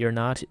you're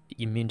not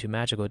immune to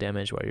magical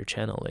damage while you're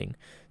channeling.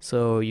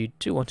 So you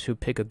do want to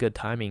pick a good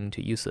timing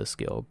to use this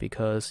skill,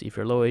 because if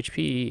you're low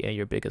HP and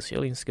your biggest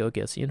healing skill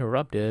gets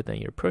interrupted,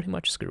 then you're pretty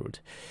much screwed.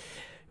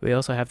 We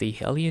also have the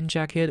Albion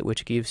jacket,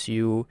 which gives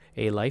you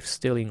a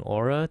life-stealing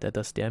aura that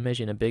does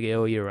damage in a big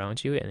AoE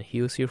around you and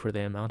heals you for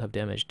the amount of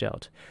damage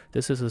dealt.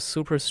 This is a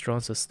super strong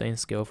sustain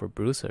skill for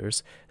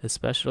bruisers,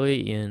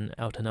 especially in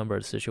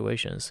outnumbered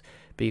situations,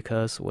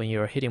 because when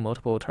you're hitting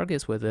multiple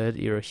targets with it,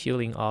 you're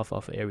healing off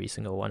of every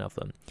single one of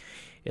them.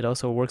 It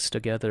also works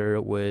together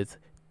with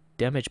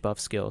damage buff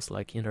skills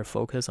like Inner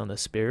Focus on the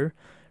spear,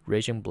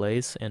 Raging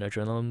Blades and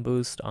Adrenaline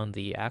Boost on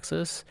the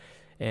axes,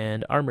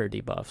 and armor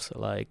debuffs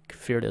like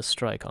Fearless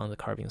Strike on the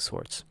carving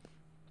swords.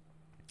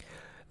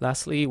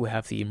 Lastly, we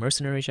have the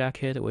Mercenary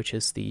Jacket, which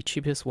is the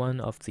cheapest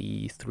one of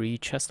the 3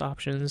 chest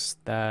options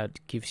that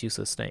gives you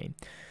sustain.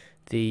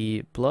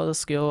 The Blood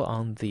skill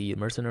on the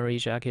Mercenary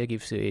Jacket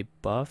gives you a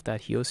buff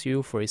that heals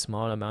you for a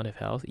small amount of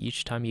health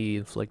each time you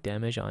inflict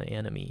damage on an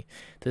enemy.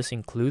 This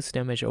includes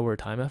damage over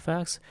time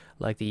effects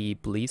like the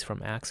bleeds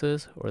from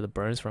axes or the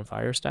burns from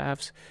fire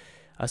staffs,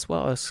 as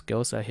well as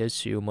skills that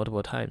hit you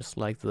multiple times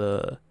like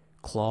the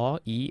Claw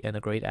E and a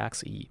Great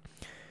Axe E.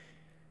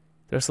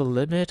 There's a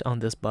limit on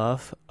this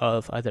buff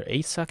of either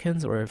 8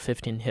 seconds or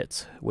 15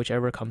 hits,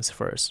 whichever comes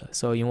first.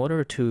 So in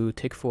order to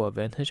take full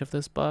advantage of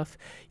this buff,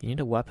 you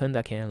need a weapon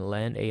that can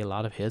land a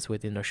lot of hits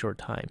within a short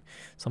time.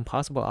 Some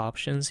possible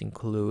options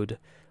include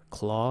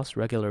claws,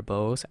 regular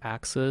bows,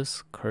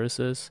 axes,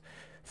 curses,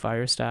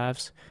 fire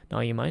staffs.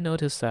 Now you might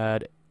notice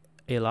that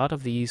a lot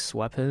of these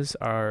weapons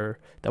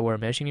that we're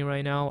mentioning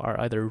right now are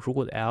either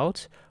ruled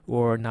out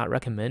or not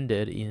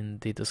recommended in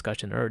the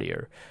discussion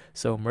earlier.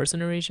 So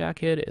Mercenary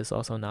Jacket is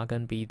also not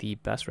going to be the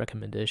best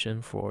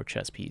recommendation for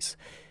chest piece,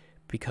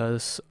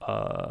 because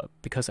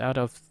out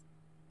of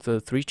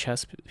the 3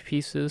 chest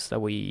pieces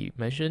that we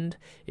mentioned,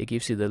 it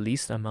gives you the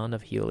least amount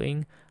of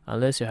healing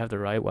unless you have the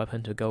right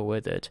weapon to go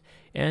with it,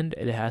 and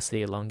it has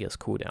the longest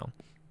cooldown.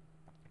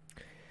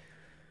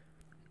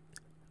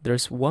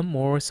 There's one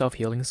more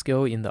self-healing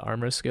skill in the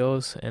armor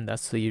skills, and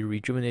that's the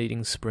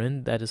Rejuvenating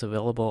Sprint that is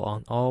available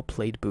on all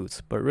plate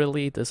boots. But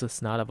really, this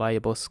is not a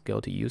viable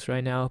skill to use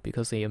right now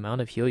because the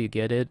amount of heal you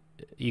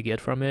get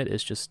from it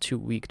is just too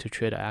weak to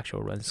trade an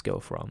actual run skill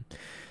from.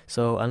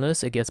 So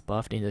unless it gets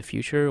buffed in the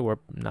future, we're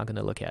not going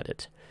to look at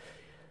it.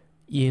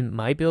 In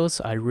my builds,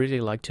 I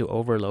really like to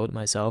overload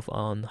myself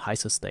on high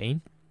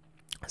sustain.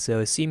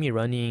 So see me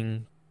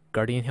running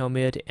Guardian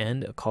Helmet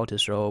and a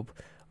Cultist Robe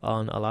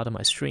on a lot of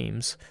my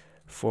streams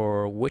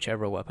for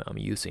whichever weapon I'm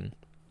using.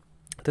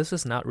 This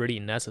is not really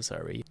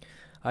necessary.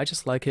 I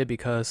just like it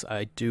because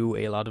I do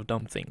a lot of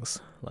dumb things,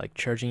 like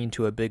charging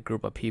into a big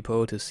group of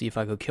people to see if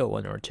I could kill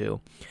one or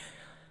two.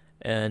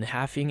 And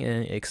having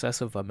an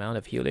excessive amount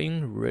of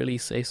healing really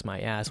saves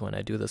my ass when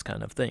I do this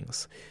kind of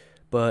things.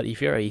 But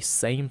if you're a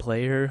sane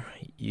player,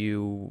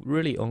 you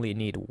really only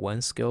need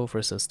one skill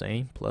for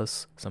sustain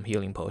plus some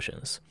healing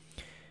potions.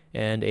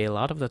 And a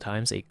lot of the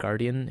times a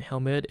guardian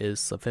helmet is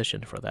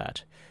sufficient for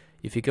that.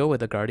 If you go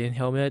with a guardian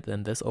helmet,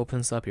 then this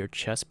opens up your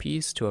chest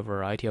piece to a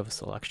variety of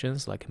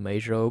selections like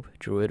mage robe,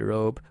 druid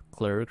robe,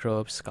 cleric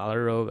robe,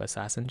 scholar robe,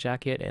 assassin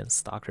jacket, and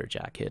stalker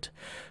jacket.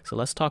 So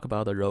let's talk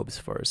about the robes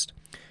first.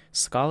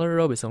 Scholar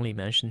robe is only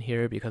mentioned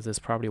here because it's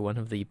probably one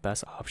of the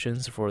best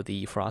options for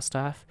the frost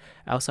staff.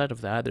 Outside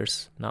of that,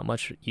 there's not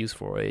much use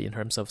for it in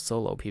terms of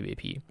solo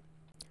PvP.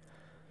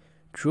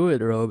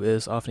 Druid robe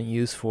is often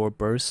used for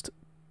burst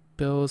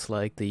builds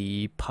like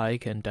the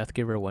pike and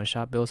deathgiver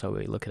one-shot builds that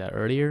we looked at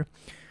earlier.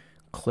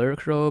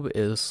 Cleric robe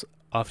is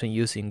often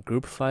used in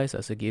group fights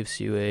as it gives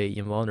you a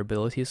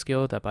invulnerability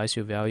skill that buys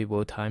you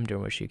valuable time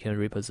during which you can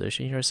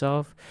reposition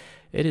yourself.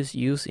 It is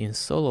used in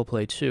solo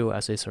play too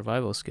as a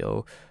survival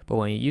skill, but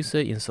when you use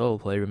it in solo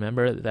play,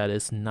 remember that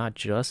it's not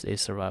just a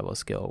survival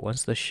skill.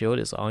 Once the shield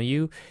is on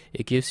you,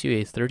 it gives you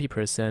a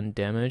 30%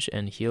 damage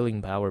and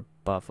healing power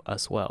buff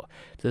as well.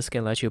 This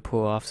can let you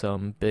pull off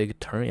some big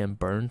turn and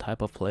burn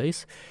type of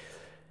plays.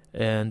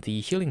 And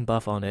the healing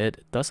buff on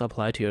it does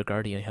apply to your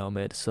guardian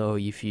helmet, so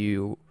if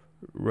you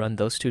run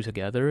those two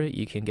together,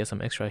 you can get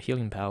some extra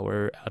healing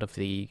power out of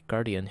the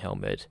guardian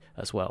helmet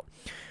as well.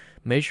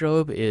 Mage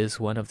robe is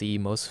one of the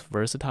most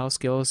versatile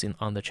skills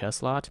on the chest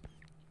slot.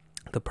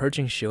 The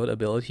purging shield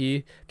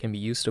ability can be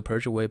used to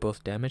purge away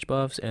both damage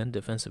buffs and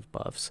defensive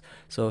buffs,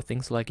 so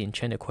things like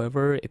enchanted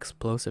quiver,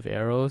 explosive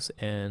arrows,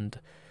 and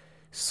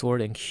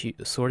sword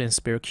and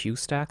spear Q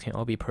stack can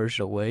all be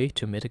purged away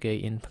to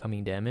mitigate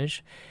incoming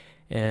damage.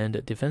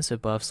 And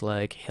defensive buffs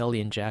like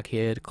Hellion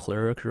Jacket,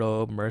 Cleric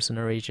Robe,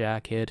 Mercenary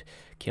Jacket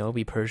can all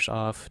be purged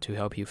off to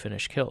help you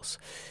finish kills.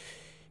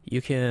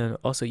 You can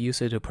also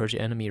use it to purge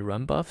enemy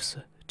run buffs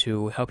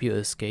to help you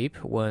escape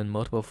when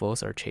multiple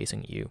foes are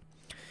chasing you.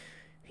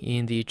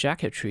 In the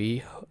jacket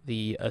tree,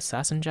 the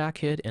Assassin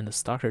Jacket and the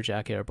Stalker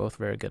Jacket are both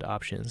very good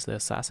options. The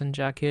Assassin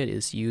Jacket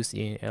is used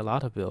in a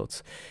lot of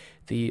builds.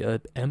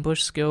 The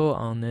ambush skill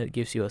on it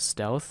gives you a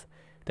stealth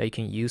that you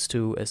can use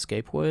to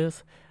escape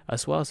with,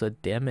 as well as a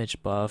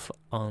damage buff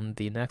on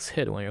the next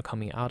hit when you're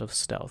coming out of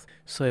stealth.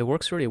 So it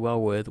works really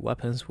well with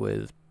weapons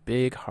with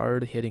big,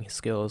 hard-hitting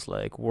skills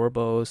like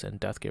warbows and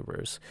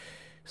deathgivers.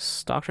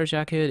 Stalker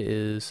Jacket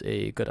is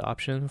a good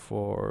option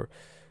for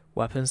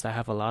weapons that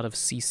have a lot of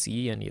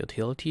CC and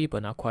utility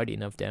but not quite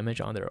enough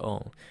damage on their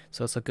own.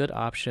 So it's a good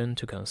option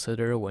to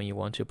consider when you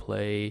want to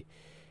play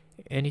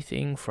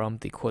anything from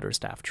the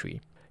quarterstaff tree.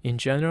 In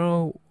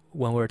general,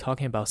 when we're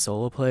talking about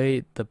solo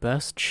play, the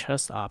best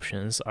chest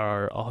options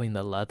are all in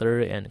the leather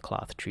and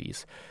cloth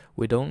trees.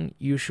 We don't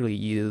usually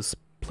use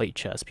plate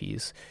chest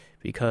piece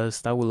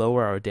because that will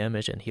lower our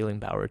damage and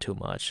healing power too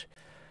much.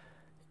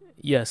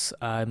 Yes,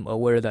 I'm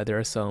aware that there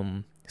are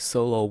some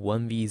solo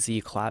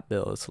 1vz clap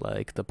builds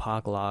like the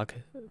Poglock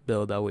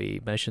build that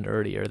we mentioned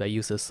earlier that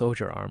uses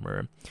soldier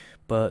armor,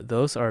 but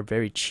those are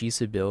very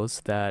cheesy builds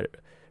that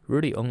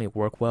really only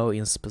work well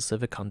in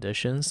specific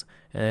conditions,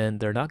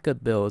 and they're not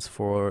good builds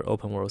for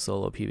open world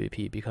solo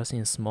PvP because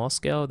in small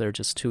scale they're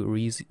just too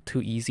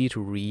easy to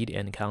read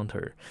and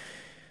counter.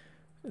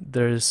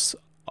 There's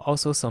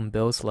also some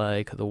builds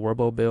like the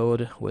Warbow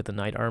build with the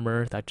knight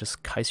armor that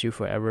just kites you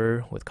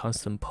forever with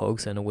constant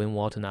pokes and a wind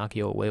wall to knock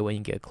you away when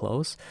you get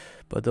close,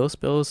 but those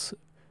builds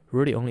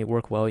really only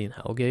work well in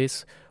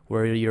Hellgates,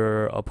 where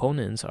your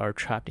opponents are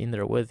trapped in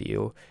there with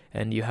you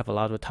and you have a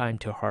lot of time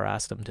to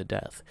harass them to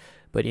death.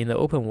 But in the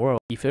open world,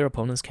 if your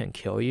opponents can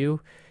kill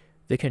you,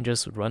 they can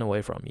just run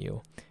away from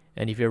you.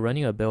 And if you're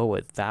running a build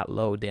with that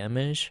low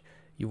damage,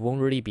 you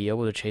won't really be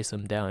able to chase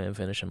them down and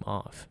finish them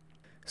off.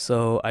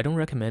 So I don't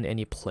recommend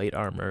any plate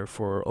armor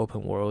for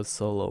open world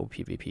solo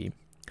PvP.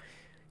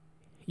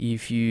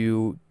 If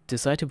you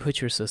decide to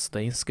put your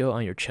sustain skill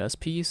on your chest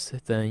piece,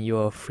 then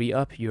you'll free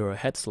up your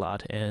head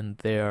slot, and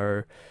there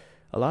are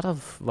a lot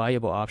of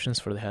viable options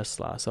for the head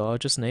slot. So I'll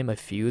just name a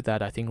few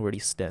that I think really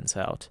stands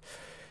out.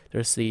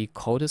 There's the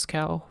Cultist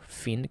Cowl,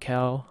 Fiend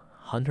Cowl,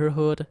 Hunter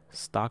Hood,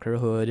 Stalker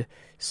Hood,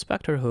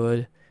 Spectre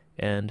Hood,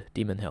 and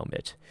Demon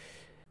Helmet.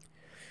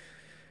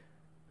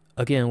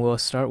 Again, we'll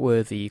start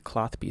with the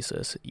cloth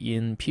pieces.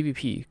 In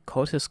PvP,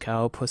 Cultist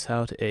Cowl puts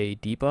out a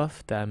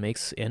debuff that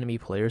makes enemy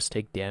players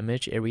take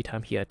damage every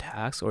time he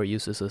attacks or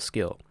uses a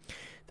skill.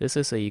 This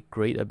is a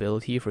great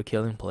ability for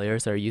killing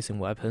players that are using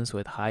weapons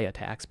with high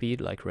attack speed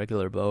like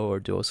regular bow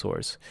or dual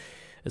swords.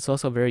 It's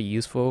also very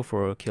useful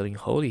for killing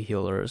holy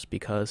healers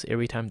because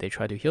every time they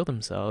try to heal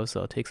themselves,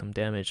 they'll take some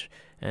damage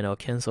and it'll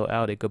cancel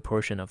out a good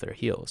portion of their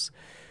heals.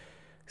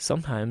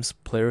 Sometimes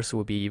players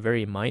will be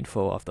very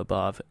mindful of the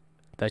buff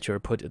that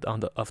you're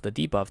of the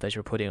debuff that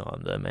you're putting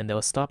on them, and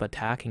they'll stop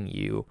attacking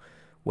you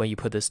when you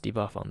put this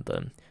debuff on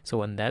them. So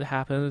when that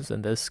happens,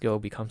 then this skill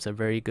becomes a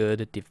very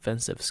good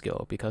defensive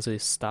skill because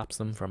it stops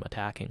them from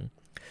attacking.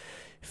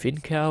 Fin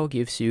Cow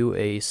gives you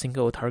a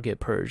single target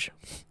purge,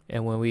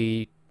 and when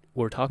we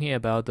were talking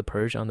about the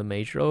purge on the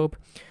mage robe,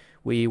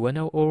 we went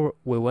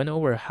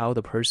over how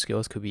the purge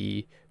skills could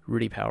be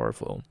really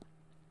powerful.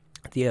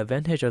 The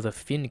advantage of the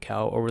Fin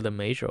Cow over the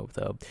mage robe,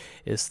 though,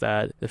 is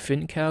that the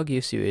Fin Cow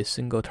gives you a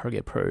single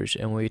target purge,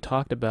 and when we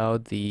talked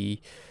about the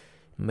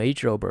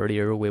mage robe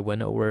earlier, we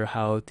went over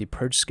how the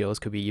purge skills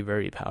could be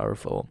very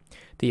powerful.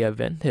 The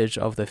advantage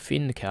of the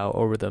Fin Cow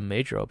over the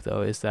mage robe,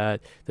 though, is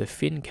that the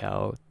Fin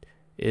Cow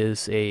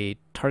is a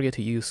target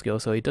to use skill,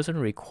 so it doesn't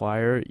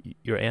require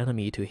your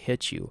enemy to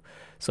hit you.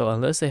 So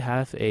unless they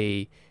have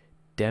a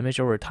damage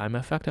over time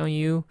effect on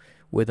you,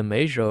 with the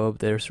mage robe,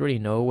 there's really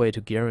no way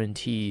to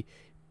guarantee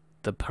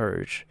the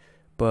purge.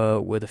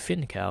 But with the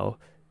Fin Cow,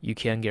 you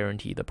can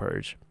guarantee the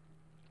purge.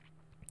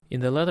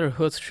 In the leather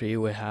hoods tree,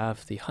 we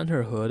have the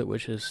hunter hood,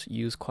 which is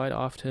used quite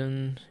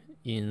often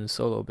in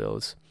solo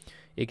builds.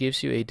 It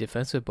gives you a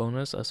defensive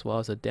bonus as well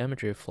as a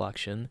damage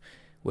reflection,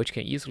 which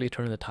can easily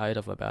turn the tide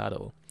of a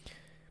battle.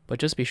 But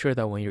just be sure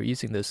that when you're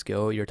using this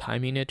skill, you're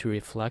timing it to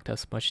reflect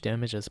as much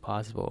damage as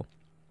possible.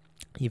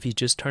 If you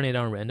just turn it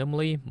on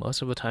randomly,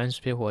 most of the times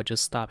people will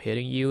just stop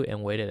hitting you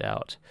and wait it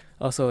out.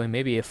 Also, it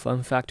may be a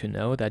fun fact to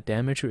know that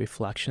damage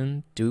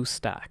reflection do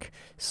stack.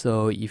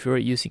 So if you're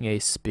using a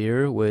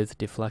spear with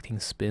deflecting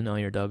spin on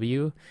your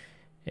W,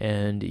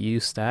 and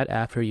use that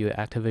after you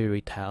activate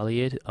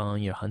retaliate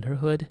on your hunter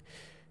hood,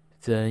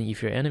 then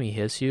if your enemy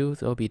hits you,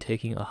 they'll be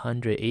taking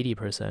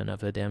 180%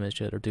 of the damage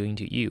that they're doing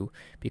to you,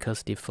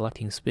 because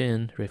deflecting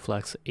spin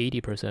reflects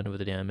 80% of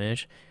the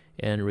damage,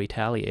 and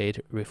retaliate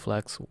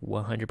reflects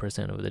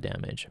 100% of the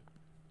damage.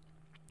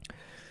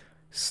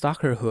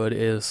 Stalker Hood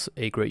is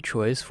a great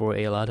choice for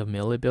a lot of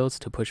melee builds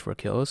to push for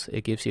kills.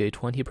 It gives you a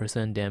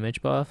 20%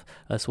 damage buff,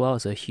 as well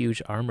as a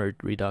huge armor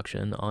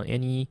reduction on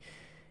any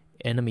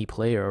enemy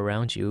player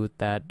around you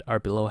that are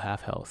below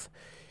half health.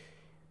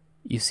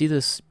 You see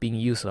this being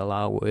used a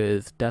lot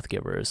with Death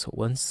Givers.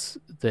 Once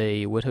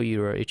they whittle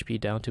your HP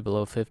down to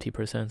below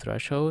 50%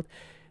 threshold,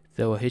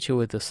 they will hit you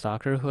with the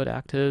Stalker Hood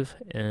active,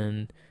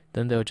 and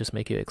then they'll just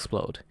make you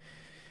explode.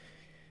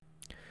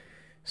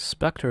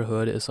 Spectre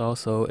Hood is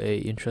also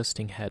an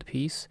interesting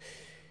headpiece.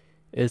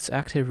 Its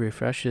active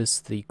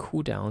refreshes the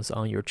cooldowns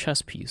on your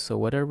chest piece, so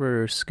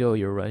whatever skill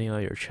you're running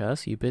on your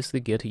chest, you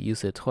basically get to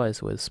use it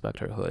twice with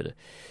Spectre Hood.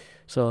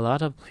 So a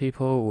lot of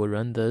people will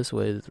run this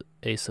with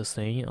a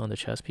sustain on the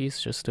chest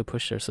piece just to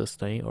push their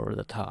sustain over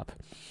the top.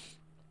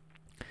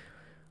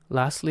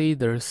 Lastly,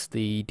 there's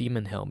the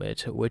Demon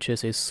Helmet, which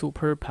is a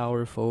super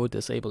powerful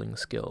disabling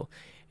skill.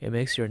 It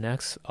makes your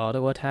next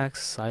auto attack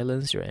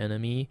silence your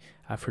enemy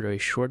after a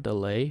short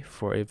delay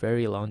for a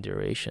very long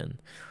duration.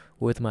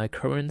 With my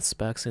current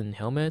specs in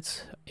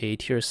helmets, a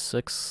tier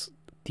 6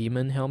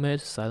 Demon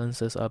Helmet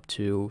silences up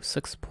to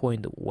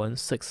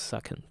 6.16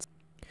 seconds.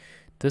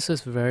 This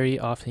is very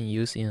often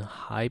used in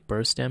high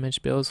burst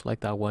damage builds like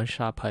that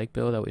one-shot pike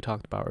build that we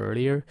talked about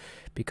earlier,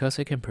 because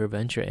it can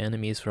prevent your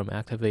enemies from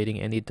activating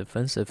any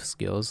defensive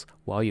skills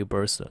while you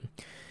burst them.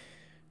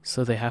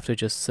 So they have to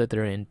just sit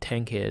there and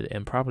tank it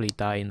and probably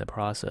die in the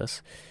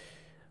process.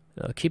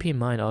 Keep in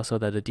mind also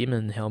that the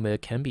Demon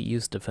Helmet can be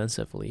used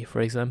defensively.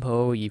 For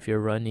example, if you're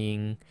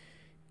running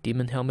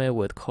Demon Helmet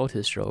with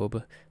Cultist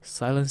Robe,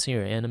 silencing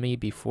your enemy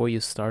before you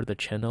start the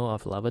channel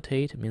of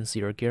Levitate means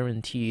you're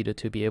guaranteed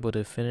to be able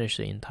to finish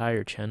the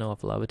entire channel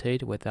of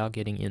Levitate without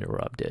getting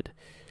interrupted.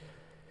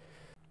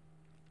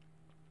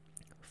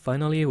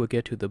 Finally, we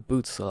get to the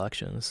boot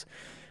selections.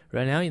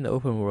 Right now in the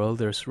open world,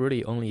 there's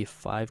really only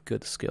 5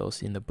 good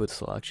skills in the boot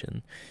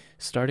selection.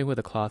 Starting with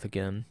the cloth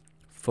again,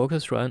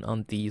 Focus Run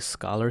on the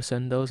Scholar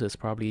Sandals is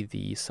probably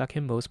the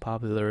second most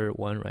popular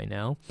one right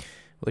now,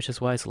 which is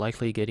why it's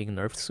likely getting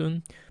nerfed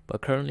soon,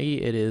 but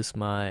currently it is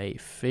my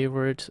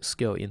favorite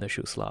skill in the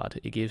shoe slot.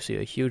 It gives you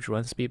a huge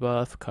run speed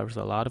buff, covers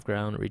a lot of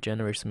ground,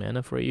 regenerates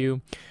mana for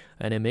you,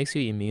 and it makes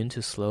you immune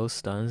to slow,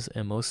 stuns,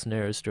 and most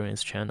snares during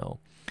its channel.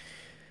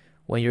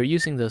 When you're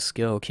using this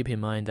skill, keep in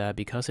mind that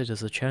because it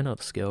is a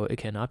channeled skill, it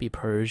cannot be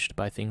purged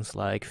by things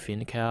like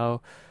Fin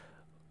Cow,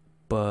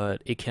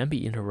 but it can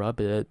be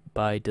interrupted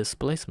by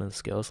displacement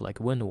skills like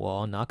Wind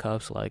Wall,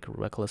 knockups like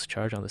Reckless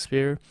Charge on the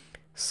Spear,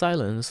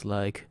 Silence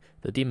like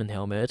the Demon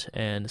Helmet,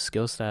 and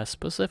skills that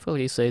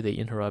specifically say they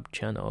interrupt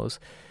channels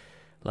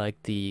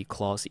like the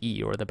Claws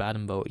E or the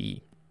Baton Bow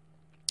E.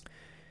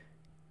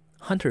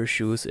 Hunter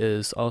Shoes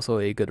is also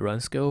a good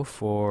run skill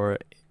for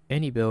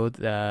any build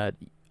that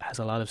has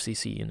a lot of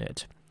CC in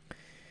it.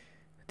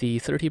 The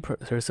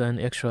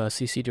 30% extra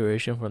CC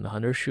duration from the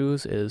Hunter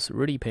Shoes is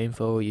really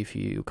painful if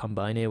you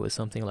combine it with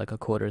something like a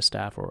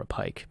quarterstaff or a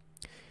pike.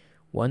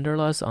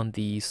 Wanderlust on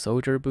the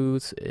soldier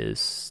boots is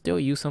still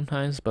used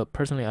sometimes, but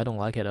personally I don't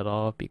like it at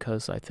all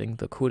because I think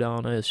the cooldown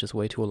on it is just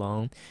way too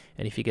long,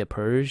 and if you get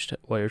purged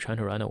while you're trying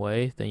to run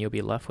away, then you'll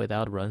be left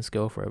without run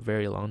skill for a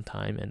very long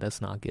time, and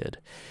that's not good.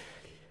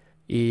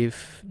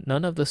 If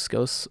none of the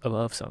skills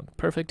above sound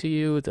perfect to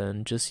you,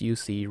 then just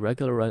use the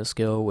regular run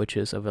skill, which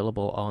is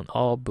available on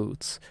all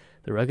boots.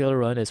 The regular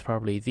run is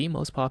probably the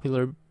most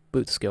popular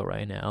boot skill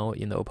right now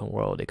in the open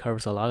world. It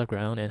covers a lot of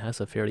ground and has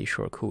a fairly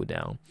short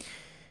cooldown.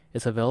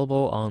 It's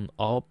available on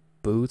all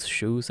boots,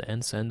 shoes,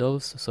 and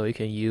sandals, so you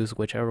can use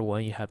whichever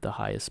one you have the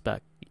highest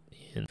spec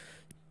in.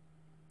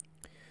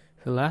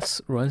 The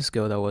last run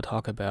skill that we'll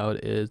talk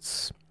about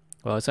is,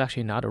 well, it's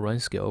actually not a run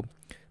skill,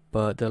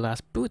 but the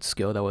last boot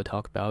skill that we'll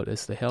talk about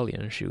is the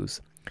Hellion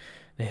shoes.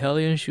 The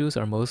Hellion shoes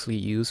are mostly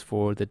used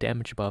for the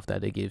damage buff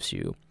that it gives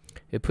you.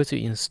 It puts you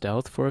in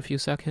stealth for a few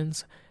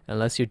seconds and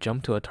lets you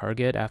jump to a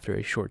target after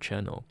a short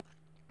channel.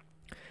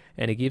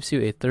 And it gives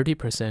you a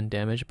 30%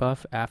 damage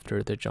buff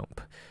after the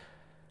jump.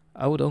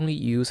 I would only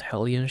use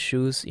Hellion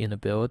shoes in a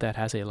build that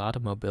has a lot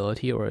of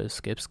mobility or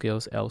escape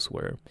skills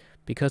elsewhere,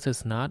 because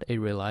it's not a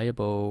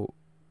reliable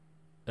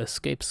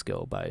escape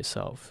skill by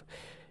itself.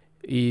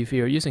 If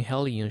you're using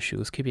Hellion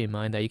shoes, keep in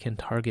mind that you can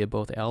target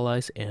both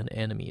allies and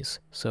enemies,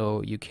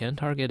 so you can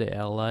target an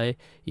ally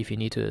if you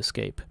need to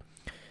escape.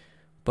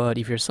 But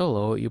if you're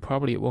solo, you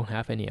probably won't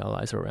have any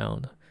allies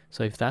around,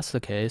 so if that's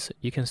the case,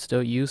 you can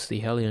still use the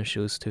Hellion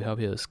shoes to help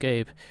you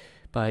escape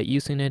by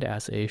using it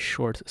as a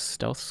short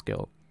stealth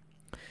skill.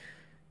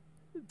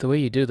 The way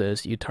you do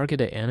this, you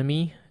target an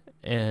enemy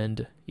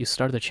and you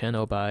start the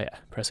channel by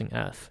pressing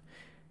F,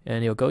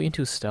 and you'll go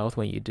into stealth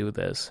when you do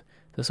this.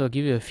 This will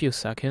give you a few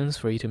seconds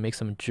for you to make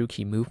some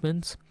jukey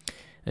movements,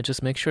 and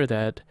just make sure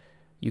that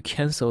you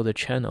cancel the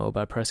channel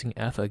by pressing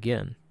F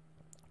again,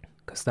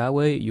 because that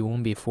way you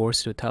won't be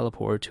forced to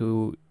teleport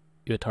to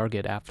your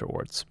target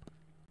afterwards.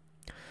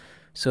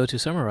 So to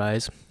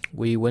summarize,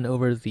 we went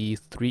over the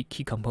 3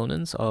 key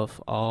components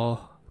of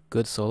all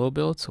good solo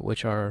builds,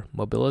 which are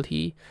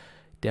mobility,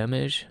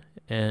 damage,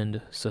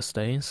 and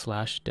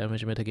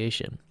sustain/damage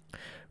mitigation.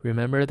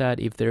 Remember that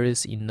if there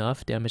is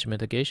enough damage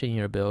mitigation in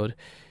your build,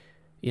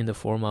 in the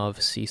form of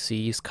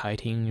CCs,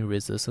 kiting,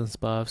 resistance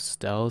buffs,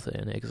 stealth,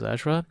 and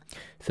etc.,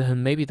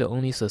 then maybe the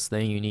only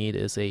sustain you need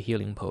is a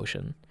healing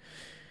potion.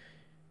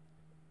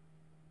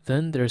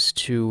 Then there's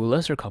 2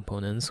 lesser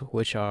components,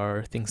 which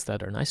are things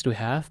that are nice to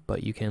have,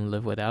 but you can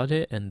live without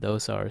it, and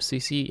those are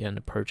CC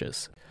and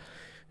purchase.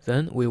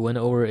 Then we went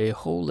over a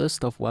whole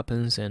list of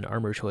weapons and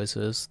armor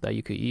choices that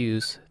you could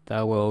use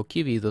that will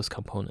give you those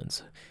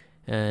components.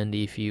 And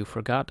if you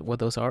forgot what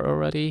those are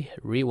already,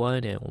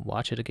 rewind and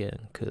watch it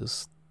again,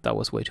 because that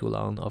was way too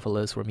long of a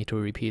list for me to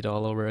repeat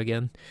all over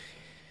again.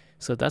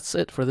 So that's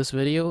it for this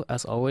video.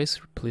 As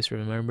always, please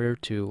remember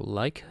to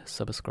like,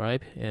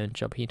 subscribe, and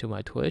jump into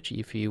my Twitch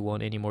if you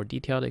want any more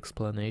detailed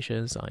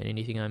explanations on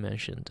anything I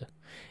mentioned.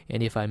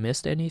 And if I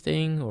missed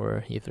anything,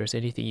 or if there's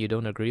anything you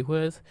don't agree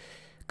with,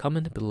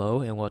 comment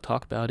below and we'll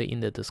talk about it in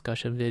the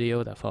discussion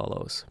video that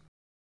follows.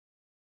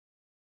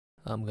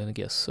 I'm gonna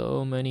get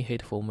so many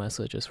hateful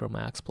messages from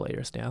Max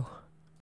players now.